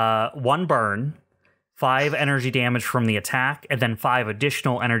 1 burn, 5 energy damage from the attack, and then 5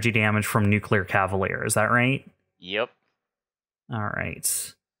 additional energy damage from Nuclear Cavalier. Is that right? Yep. All right.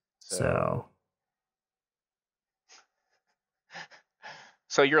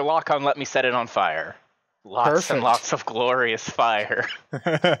 So your lock-on let me set it on fire. Lots and lots of glorious fire.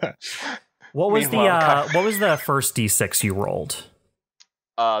 What was the first D6 you rolled?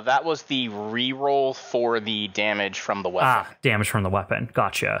 That was the reroll for the damage from the weapon. Damage from the weapon.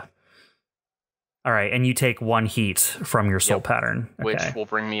 Gotcha. All right, and you take 1 heat from your soul pattern. Okay. Which will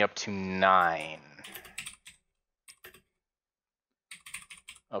bring me up to 9.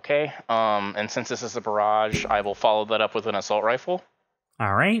 Okay, and since this is a barrage, I will follow that up with an assault rifle.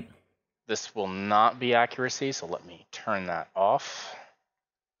 All right. This will not be accuracy, so let me turn that off.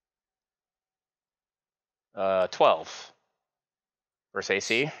 12. Versus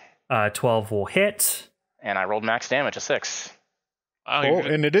AC. 12 will hit. And I rolled max damage, a 6. Wow,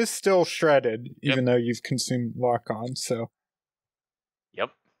 and it is still shredded, even though you've consumed lock-on, so... Yep.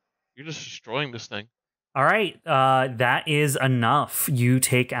 You're just destroying this thing. All right, that is enough. You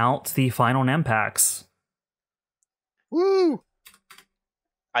take out the final Nempax. Woo!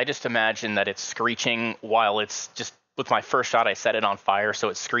 I just imagine that it's screeching while it's just... With my first shot, I set it on fire, so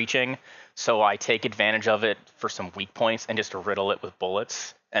it's screeching. So I take advantage of it for some weak points and just riddle it with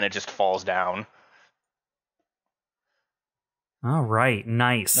bullets, and it just falls down. All right,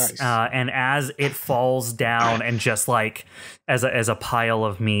 nice. And as it falls down and just like as a pile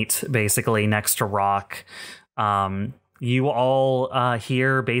of meat, basically next to rock, you all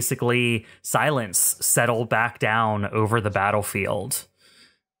hear basically silence settle back down over the battlefield.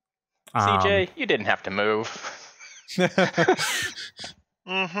 CJ, you didn't have to move.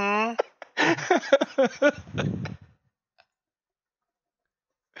 Mm-hmm.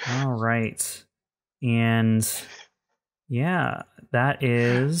 All right. And yeah, that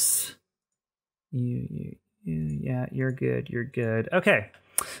is yeah, you're good. Okay.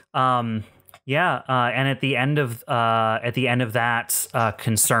 And at the end of that,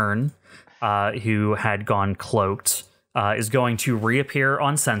 CONCERN, who had gone cloaked, is going to reappear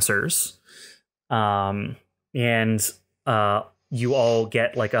on sensors. And you all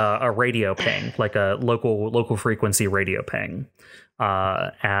get like a radio ping, like a local frequency radio ping,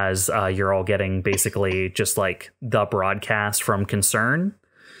 as you're all getting basically just like the broadcast from CONCERN,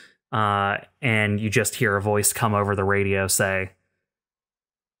 and you just hear a voice come over the radio say,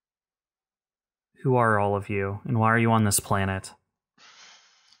 "Who are all of you, and why are you on this planet?"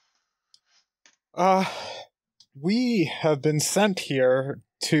 We have been sent here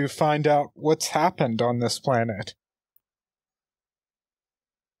to find out what's happened on this planet.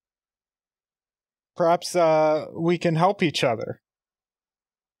 Perhaps we can help each other.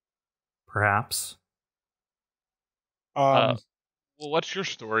 Perhaps. Well, what's your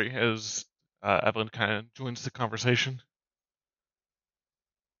story? As Evelene kind of joins the conversation.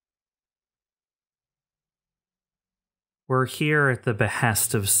 We're here at the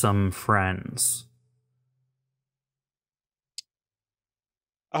behest of some friends.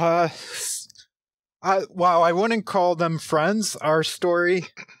 While I wouldn't call them friends, our story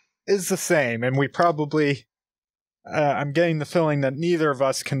is the same, and we probably... I'm getting the feeling that neither of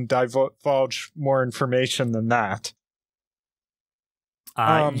us can divulge more information than that.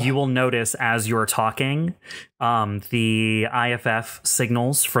 You will notice as you're talking, the IFF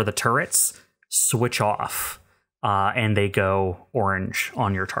signals for the turrets switch off, and they go orange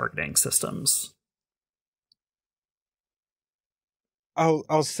on your targeting systems.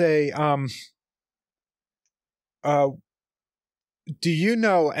 I'll say, do you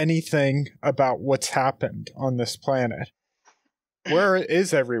know anything about what's happened on this planet? Where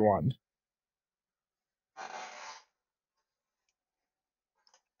is everyone?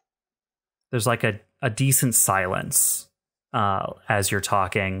 There's like a decent silence as you're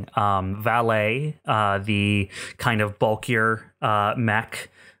talking. Valet, the kind of bulkier mech,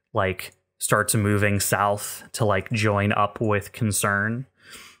 like starts moving south to like join up with Concern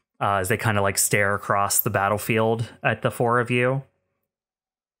as they kind of like stare across the battlefield at the four of you.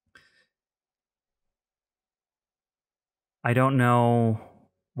 I don't know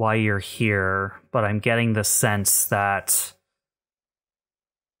why you're here, but I'm getting the sense that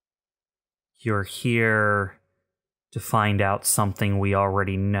you're here to find out something we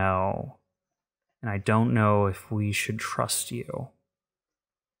already know. And I don't know if we should trust you.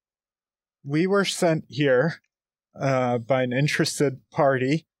 We were sent here by an interested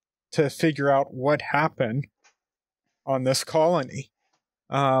party to figure out what happened on this colony.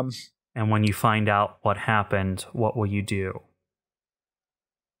 And when you find out what happened, what will you do?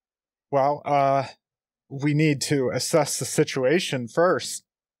 Well, we need to assess the situation first.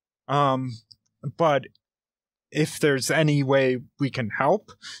 But if there's any way we can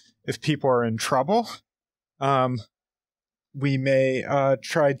help, if people are in trouble, we may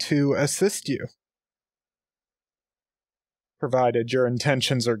try to assist you, provided your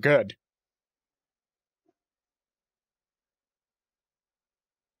intentions are good.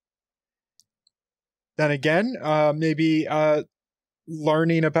 Then again, maybe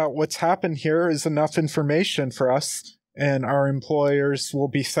learning about what's happened here is enough information for us, and our employers will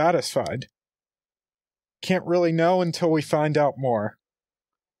be satisfied. Can't really know until we find out more.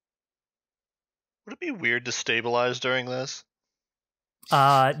 Would it be weird to stabilize during this?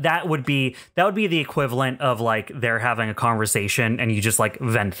 That would be the equivalent of like they're having a conversation and you just like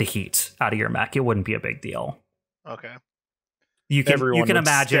vent the heat out of your mech. It wouldn't be a big deal. Okay. You can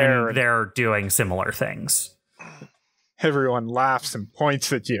imagine stare. they're doing similar things. Everyone laughs and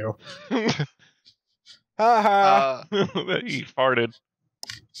points at you. Ha ha! He farted.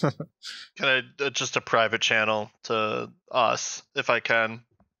 Can I just a private channel to us, if I can?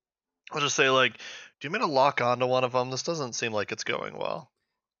 I'll just say, like, do you mean to lock onto one of them? This doesn't seem like it's going well.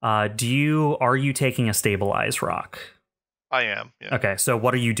 Are you taking a stabilize rock? I am, yeah. Okay, so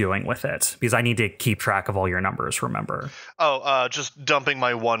what are you doing with it? Because I need to keep track of all your numbers, remember? Oh, just dumping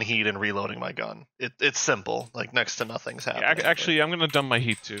my one heat and reloading my gun. It's simple. Like, next to nothing's happening. Yeah, actually, I'm going to dump my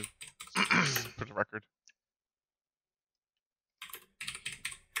heat too, for the record.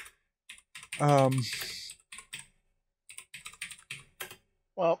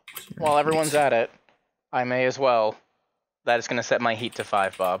 Well, while everyone's at it, I may as well. That is going to set my heat to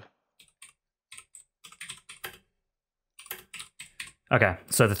 5, Bob. Okay,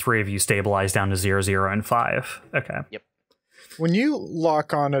 so the three of you stabilize down to 0, 0, and 5. Okay. Yep. When you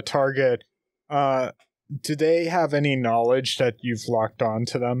lock on a target, do they have any knowledge that you've locked on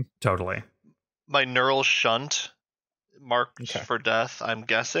to them? Totally. My neural shunt marked for death, I'm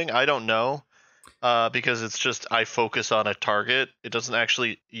guessing. I don't know. Because it's just I focus on a target. It doesn't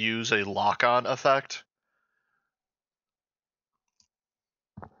actually use a lock-on effect.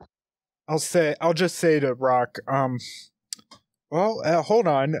 I'll just say to Rock, hold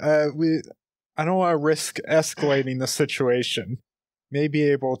on. I don't want to risk escalating the situation. May be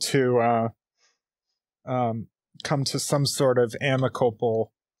able to come to some sort of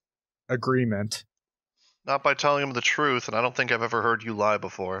amicable agreement. Not by telling him the truth, and I don't think I've ever heard you lie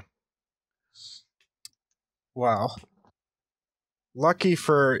before. Well, lucky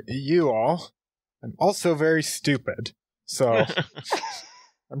for you all, I'm also very stupid, so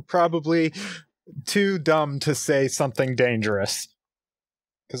I'm probably too dumb to say something dangerous,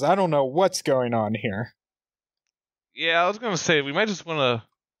 because I don't know what's going on here. Yeah, I was going to say, we might just want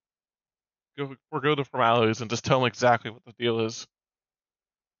to forgo the formalities and just tell them exactly what the deal is.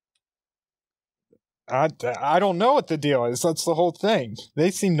 I don't know what the deal is. That's the whole thing. They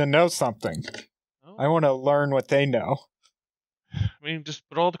seem to know something. Oh. I want to learn what they know. I mean, just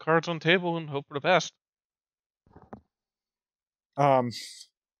put all the cards on the table and hope for the best.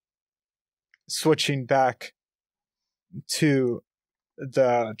 Switching back to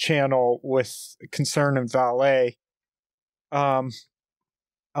the channel with CONCERN and VALET,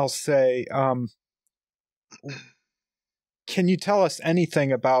 I'll say, can you tell us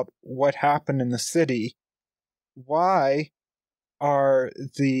anything about what happened in the city? Why are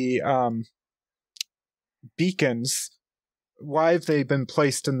the beacons, why have they been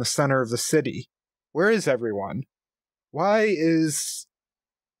placed in the center of the city? Where is everyone? Why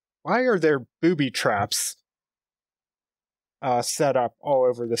are there booby traps set up all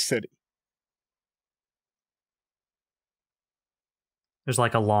over the city. There's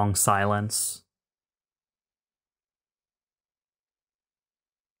like a long silence.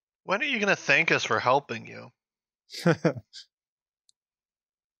 When are you going to thank us for helping you?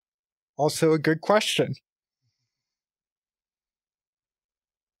 Also a good question.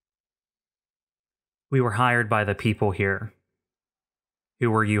 We were hired by the people here.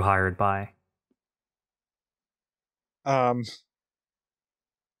 Who were you hired by? Well,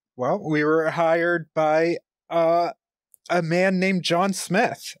 we were hired by a man named John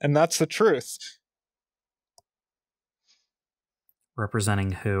Smith, and that's the truth.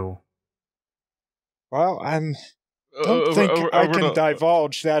 Representing who? Well, don't think I can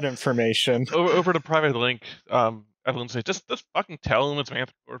divulge that information. Over to private link. Evelene say, just fucking tell him it's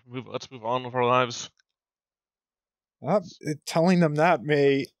Manticore. Let's move on with our lives. Telling them that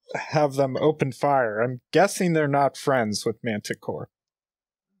may have them open fire. I'm guessing they're not friends with Manticore.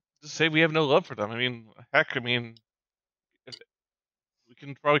 Just say we have no love for them. I mean, heck, we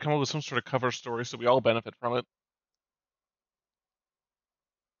can probably come up with some sort of cover story so we all benefit from it.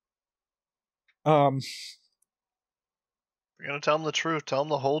 If you're going to tell them the truth, tell them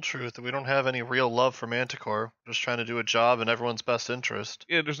the whole truth, that we don't have any real love for Manticore. We're just trying to do a job in everyone's best interest.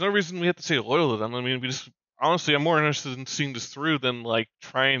 Yeah, there's no reason we have to stay loyal to them. I mean, honestly, I'm more interested in seeing this through than, like,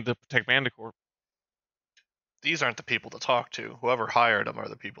 trying to protect Manticore. These aren't the people to talk to. Whoever hired them are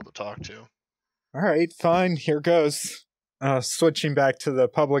the people to talk to. All right, fine, here goes. Switching back to the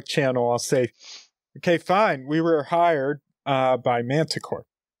public channel, I'll say, okay, fine, we were hired by Manticore.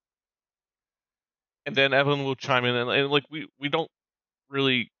 And then Evelene will chime in, and like, we don't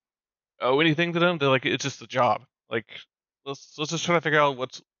really owe anything to them. They're like, it's just a job. Like, let's just try to figure out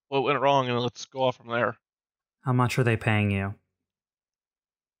what went wrong, and let's go off from there. How much are they paying you?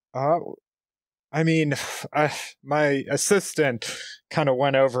 I mean, my assistant kind of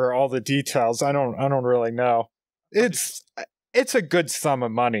went over all the details. I don't really know. It's a good sum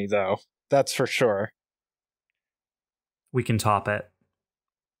of money, though. That's for sure. We can top it.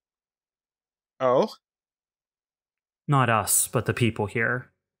 Oh? Not us, but the people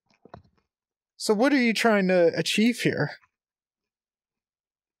here. So what are you trying to achieve here?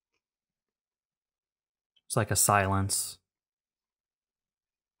 It's like a silence.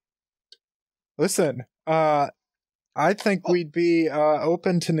 Listen, I think we'd be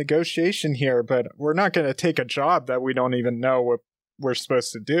open to negotiation here, but we're not going to take a job that we don't even know what we're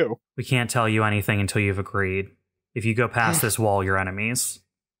supposed to do. We can't tell you anything until you've agreed. If you go past this wall, you're enemies.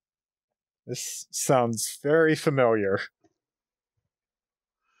 This sounds very familiar.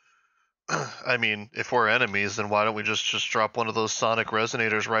 I mean, if we're enemies, then why don't we just drop one of those sonic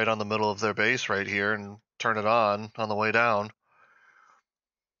resonators right on the middle of their base right here and turn it on the way down?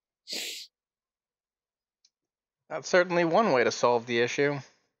 That's certainly one way to solve the issue.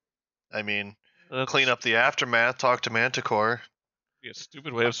 I mean, clean up the aftermath, talk to Manticore. Be a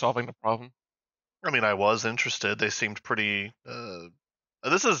stupid way of solving the problem. I mean, I was interested. They seemed pretty...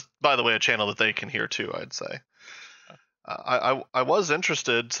 This is, by the way, a channel that they can hear too, I'd say. I was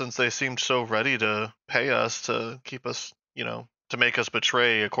interested since they seemed so ready to pay us to keep us, to make us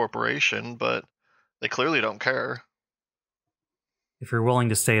betray a corporation, but they clearly don't care. If you're willing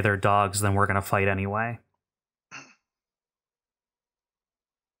to stay their dogs, then we're going to fight anyway.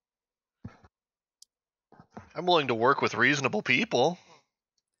 I'm willing to work with reasonable people.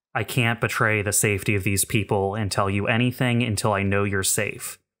 I can't betray the safety of these people and tell you anything until I know you're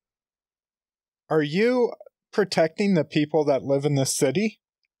safe. Are you protecting the people that live in this city?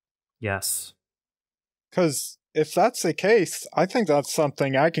 Yes. Because if that's the case, I think that's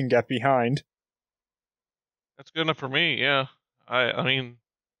something I can get behind. That's good enough for me, yeah. I mean,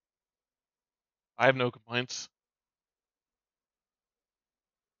 I have no complaints.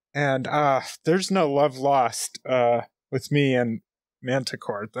 And there's no love lost with me and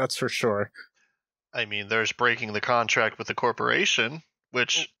Manticore, that's for sure. I mean, there's breaking the contract with the corporation,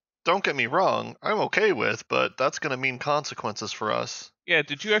 which, don't get me wrong, I'm okay with, but that's going to mean consequences for us. Yeah,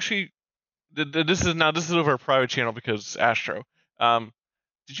 did you actually... This is over a private channel because Astro.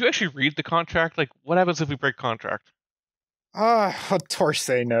 Did you actually read the contract? Like, what happens if we break contract?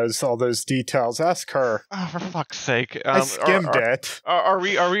 Torsay knows all those details. Ask her. Oh, for fuck's sake. I skimmed it. Are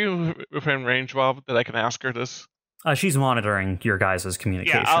we within range, Bob, that I can ask her this? She's monitoring your guys'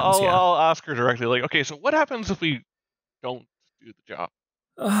 communications. Yeah, I'll ask her directly. Like, okay, so what happens if we don't do the job?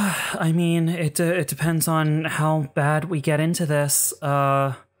 I mean, it depends on how bad we get into this.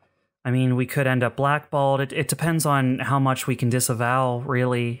 I mean, we could end up blackballed. It depends on how much we can disavow,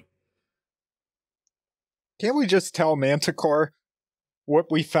 really. Can't we just tell Manticore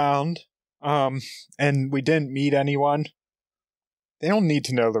what we found? And we didn't meet anyone? They don't need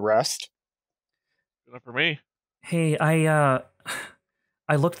to know the rest. Good enough for me. Hey, I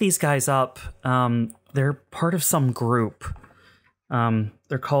looked these guys up. They're part of some group.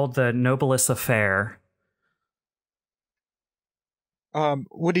 They're called the Nobilis Affair.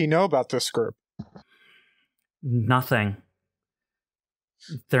 What do you know about this group? Nothing.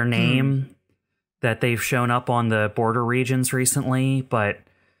 Their name, that they've shown up on the border regions recently, but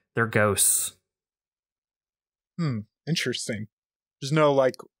they're ghosts. Interesting. There's no,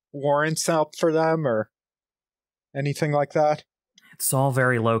 like, warrants out for them or anything like that? It's all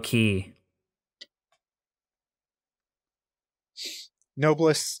very low-key.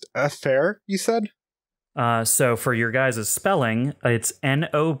 Noblest Affair, you said? So for your guys' spelling, it's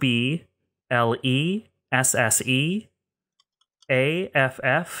NOBLESSEAFFAIRE.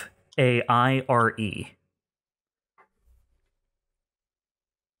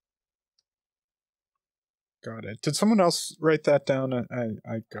 Got it. Did someone else write that down?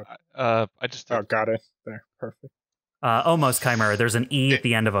 I got. I just did. Oh, got it. There, perfect. Almost Chimera. There's an E at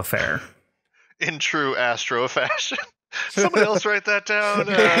the end of affair. In true Astro fashion. Somebody else write that down.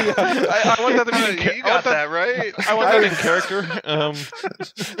 I want that to be. You got that right. I want that in character.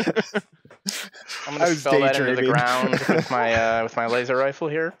 I'm gonna spell that into the ground with my laser rifle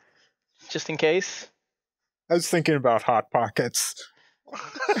here, just in case. I was thinking about Hot Pockets.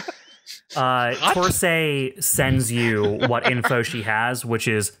 Torsay sends you what info she has, which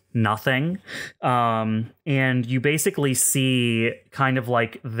is nothing. And you basically see kind of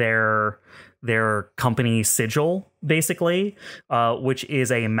like their company sigil, basically, which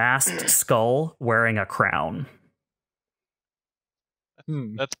is a masked skull wearing a crown.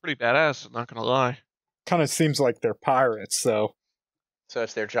 That's pretty badass, I'm not gonna lie. Kind of seems like they're pirates, so. So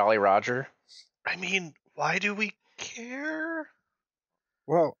it's their Jolly Roger. I mean, why do we care?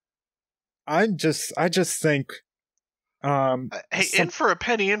 Well, I just think. Hey, in for a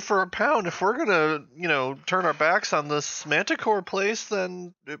penny, in for a pound. If we're gonna, turn our backs on this Manticore place,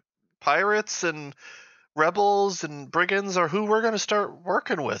 then pirates and rebels and brigands are who we're gonna start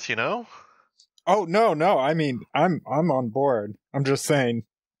working with. Oh no! I mean, I'm on board. I'm just saying.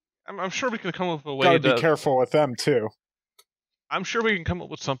 I'm sure we can come up with a way. Gotta be careful with them too. I'm sure we can come up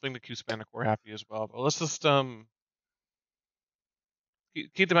with something to keep Spanicore happy as well. But let's just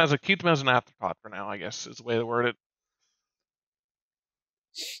keep them as an afterthought for now, I guess is the way to word it.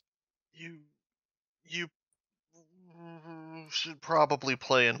 You should probably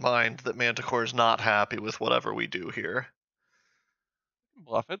play in mind that Manticore is not happy with whatever we do here.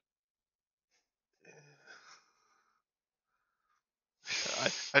 Bluff it.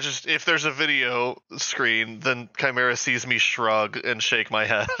 I just, if there's a video screen, then Chimera sees me shrug and shake my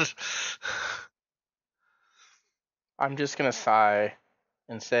head. I'm just gonna sigh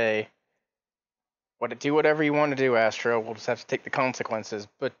and say, do whatever you want to do, Astro. We'll just have to take the consequences.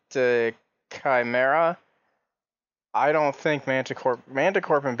 But Chimera, I don't think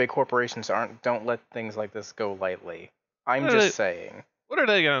Manticorp and big corporations don't let things like this go lightly. I'm just saying. What are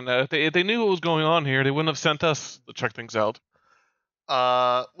they gonna know? If they knew what was going on here, they wouldn't have sent us to check things out.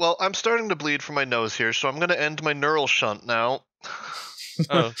 Well, I'm starting to bleed from my nose here, so I'm going to end my neural shunt now.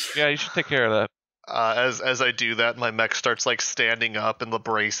 Oh, yeah, you should take care of that. As I do that, my mech starts like standing up, and the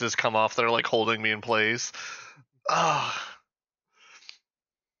braces come off that are like holding me in place. I'm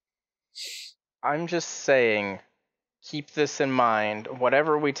just saying, keep this in mind.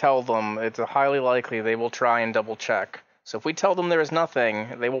 Whatever we tell them, it's highly likely they will try and double check. So if we tell them there is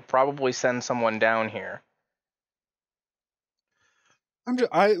nothing, they will probably send someone down here.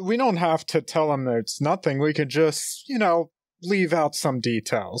 We don't have to tell them that it's nothing. We could just, leave out some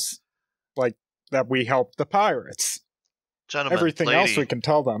details. Like that we helped the pirates. Gentlemen, everything else we can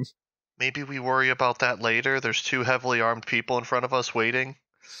tell them. Maybe we worry about that later. There's 2 heavily armed people in front of us waiting.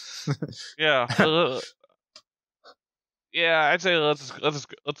 Yeah. Yeah, I'd say let's go.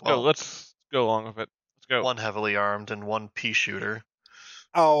 Let's go along with it. Let's go. 1 heavily armed and 1 pea shooter.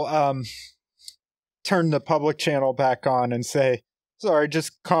 I'll turn the public channel back on and say, sorry,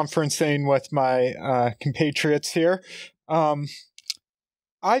 just conferencing with my compatriots here.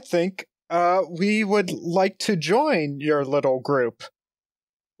 I think we would like to join your little group.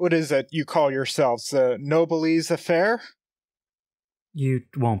 What is it you call yourselves? The Nobilis Affair? You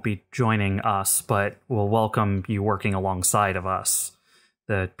won't be joining us, but we'll welcome you working alongside of us.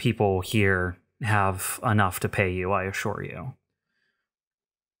 The people here have enough to pay you, I assure you.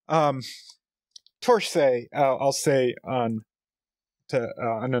 Torsay, I'll say on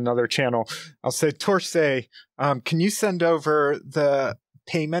another channel, I'll say, Torsay, can you send over the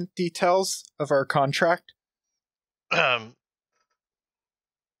payment details of our contract?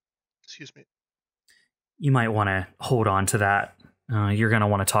 Excuse me. You might want to hold on to that. You're going to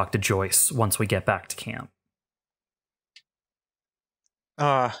want to talk to Joyce once we get back to camp.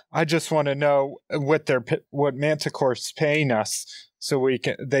 I just want to know what Manticore's paying us so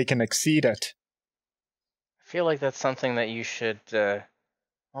they can exceed it. I feel like that's something that you should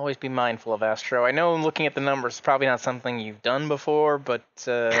always be mindful of, Astro. I know looking at the numbers is probably not something you've done before, but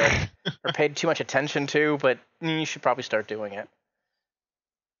or paid too much attention to, but you should probably start doing it.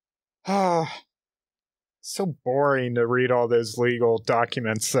 So boring to read all those legal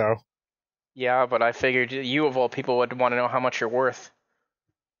documents, though. Yeah, but I figured you, of all people, would want to know how much you're worth.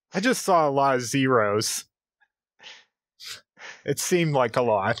 I just saw a lot of zeros. It seemed like a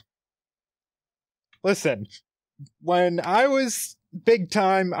lot. Listen, when I was big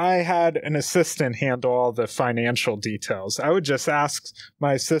time, I had an assistant handle all the financial details. I would just ask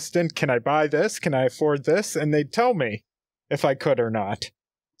my assistant, can I buy this? Can I afford this? And they'd tell me if I could or not.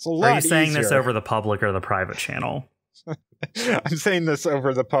 It's a lot Are you saying easier. this over the public or the private channel? I'm saying this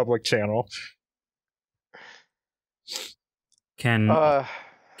over the public channel. Can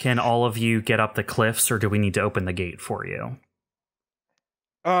all of you get up the cliffs, or do we need to open the gate for you?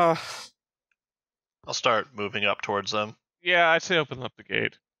 I'll start moving up towards them. Yeah, I'd say open up the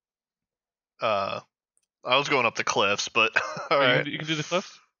gate. I was going up the cliffs, but all right. You can do the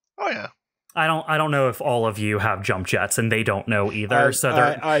cliffs? Oh yeah. I don't know if all of you have jump jets, and they don't know either. So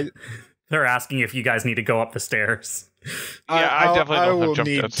they're asking if you guys need to go up the stairs. Yeah, I definitely don't have jump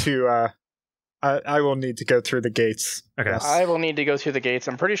need jets. I will need to go through the gates. Okay. Yes. I will need to go through the gates.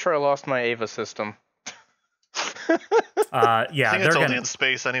 I'm pretty sure I lost my Ava system. I Yeah, think they're it's only gonna. in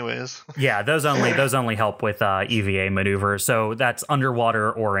space, anyways. Yeah, those only help with EVA maneuvers. So that's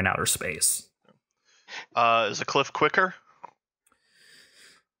underwater or in outer space. Is the cliff quicker?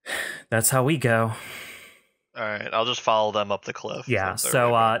 That's how we go. All right, I'll just follow them up the cliff. Yeah, If they're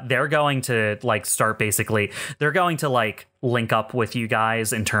so ready. they're going to start basically. They're going to link up with you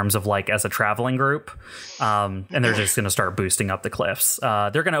guys in terms of as a traveling group, and they're just going to start boosting up the cliffs.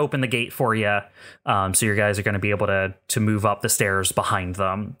 They're going to open the gate for you, so you guys are going to be able to move up the stairs behind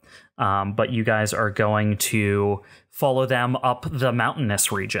them. But you guys are going to follow them up the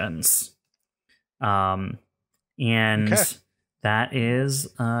mountainous regions, and Okay. that is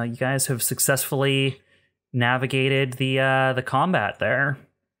you guys have successfully navigated the combat there.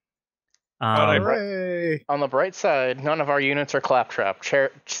 Hooray! On the bright side, none of our units are claptrap.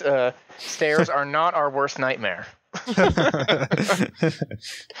 Stairs are not our worst nightmare.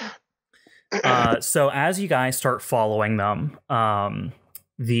 So as you guys start following them,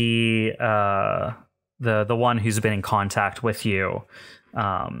 the one who's been in contact with you,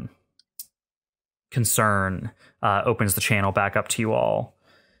 CONCERN, opens the channel back up to you all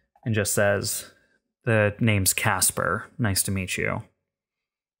and just says, "The name's Casper. Nice to meet you."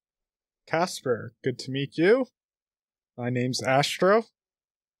 Casper, good to meet you. My name's Astro.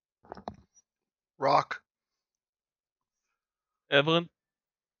 Rock. Evelene?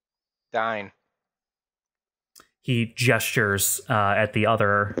 Dyne. He gestures at the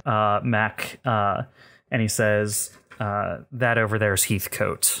other mech, and he says, "That over there is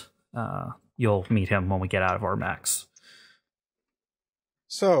Heathcote. You'll meet him when we get out of our mechs."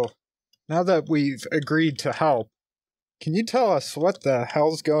 So, now that we've agreed to help, can you tell us what the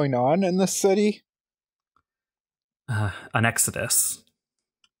hell's going on in this city? An exodus.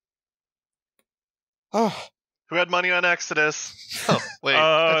 Oh, Who had money on Exodus? Oh, wait,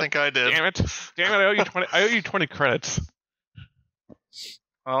 I think I did. Damn it! I owe you 20. I owe you 20 credits.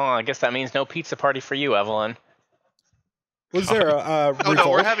 Oh, I guess that means no pizza party for you, Evelene. was there a Oh no,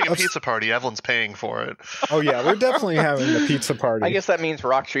 we're revolt having a of- pizza party. Evelyn's paying for it. Oh yeah, we're definitely having the pizza party. I guess that means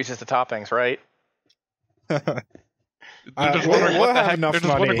Rock chooses the toppings, right? They're just we'll wondering what the have heck. enough They're just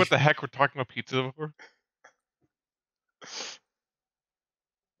wondering money. what the heck we're talking about pizza for.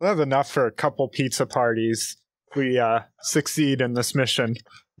 We'll have enough for a couple pizza parties. We succeed in this mission.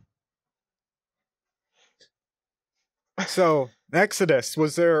 So, Exodus,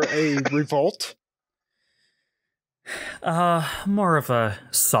 was there a revolt? More of a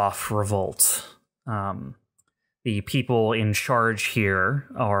soft revolt. The people in charge here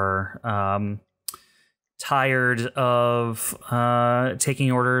are tired of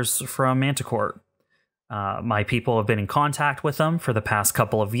taking orders from Manticore. My people have been in contact with them for the past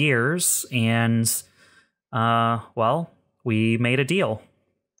couple of years, and well, we made a deal.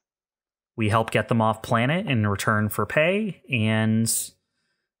 We helped get them off planet in return for pay, and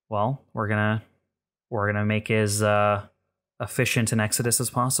well, we're gonna make as efficient an exodus as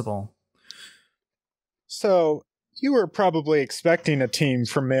possible. So, you were probably expecting a team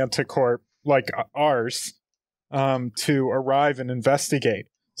from Manticore like ours to arrive and investigate.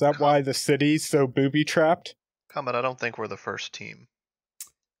 Is that why the city's so booby-trapped? COMET, I don't think we're the first team.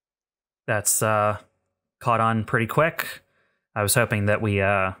 That's caught on pretty quick. I was hoping that we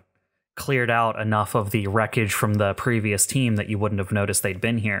cleared out enough of the wreckage from the previous team that you wouldn't have noticed they'd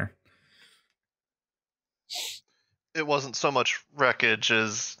been here. It wasn't so much wreckage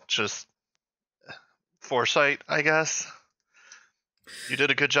as just foresight, I guess. You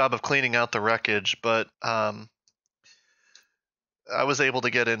did a good job of cleaning out the wreckage, but I was able to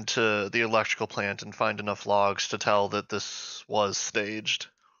get into the electrical plant and find enough logs to tell that this was staged.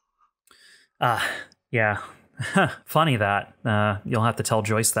 Yeah. Funny that. You'll have to tell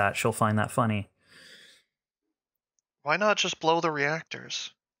Joyce that. She'll find that funny. Why not just blow the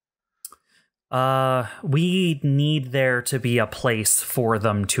reactors? We need there to be a place for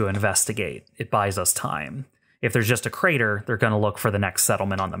them to investigate. It buys us time. If there's just a crater, they're going to look for the next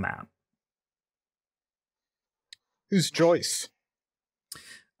settlement on the map. Who's Joyce?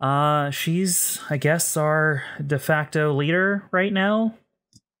 She's, I guess, our de facto leader right now.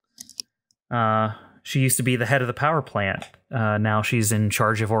 She used to be the head of the power plant. Now she's in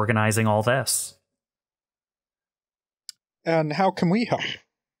charge of organizing all this. And how can we help?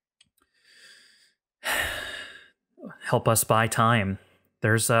 Help us buy time.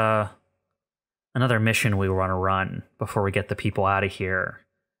 There's another mission we want to run before we get the people out of here.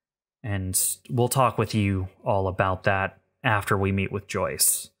 And we'll talk with you all about that after we meet with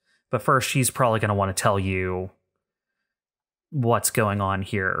Joyce. But first, she's probably going to want to tell you what's going on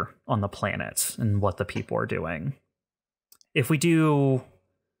here on the planet and what the people are doing. If we do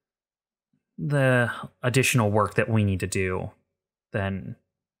the additional work that we need to do, then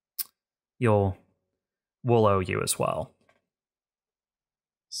we'll owe you as well.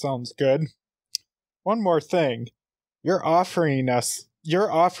 Sounds good. One more thing. You're offering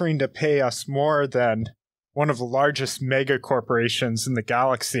to pay us more than one of the largest mega corporations in the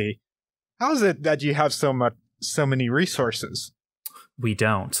galaxy. How is it that you have so many resources? We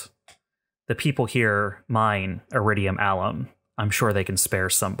don't. The people here mine iridium alum. I'm sure they can spare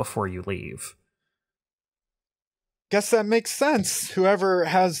some before you leave. Guess that makes sense. Whoever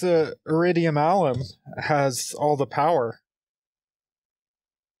has the iridium alum has all the power.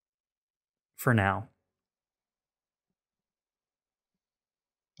 For now.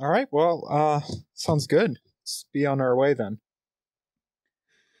 All right, well, sounds good. Let's be on our way then.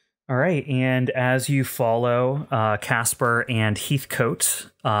 All right, and as you follow Casper and Heathcote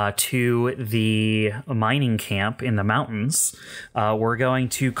to the mining camp in the mountains, we're going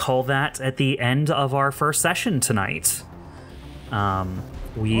to call that at the end of our first session tonight.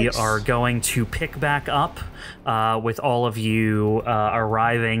 We are going to pick back up with all of you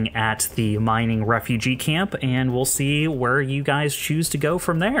arriving at the mining refugee camp, and we'll see where you guys choose to go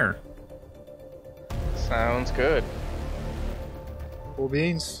from there. Sounds good. Cool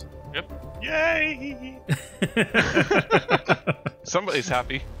beans. Yep. Yay! Somebody's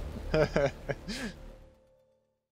happy.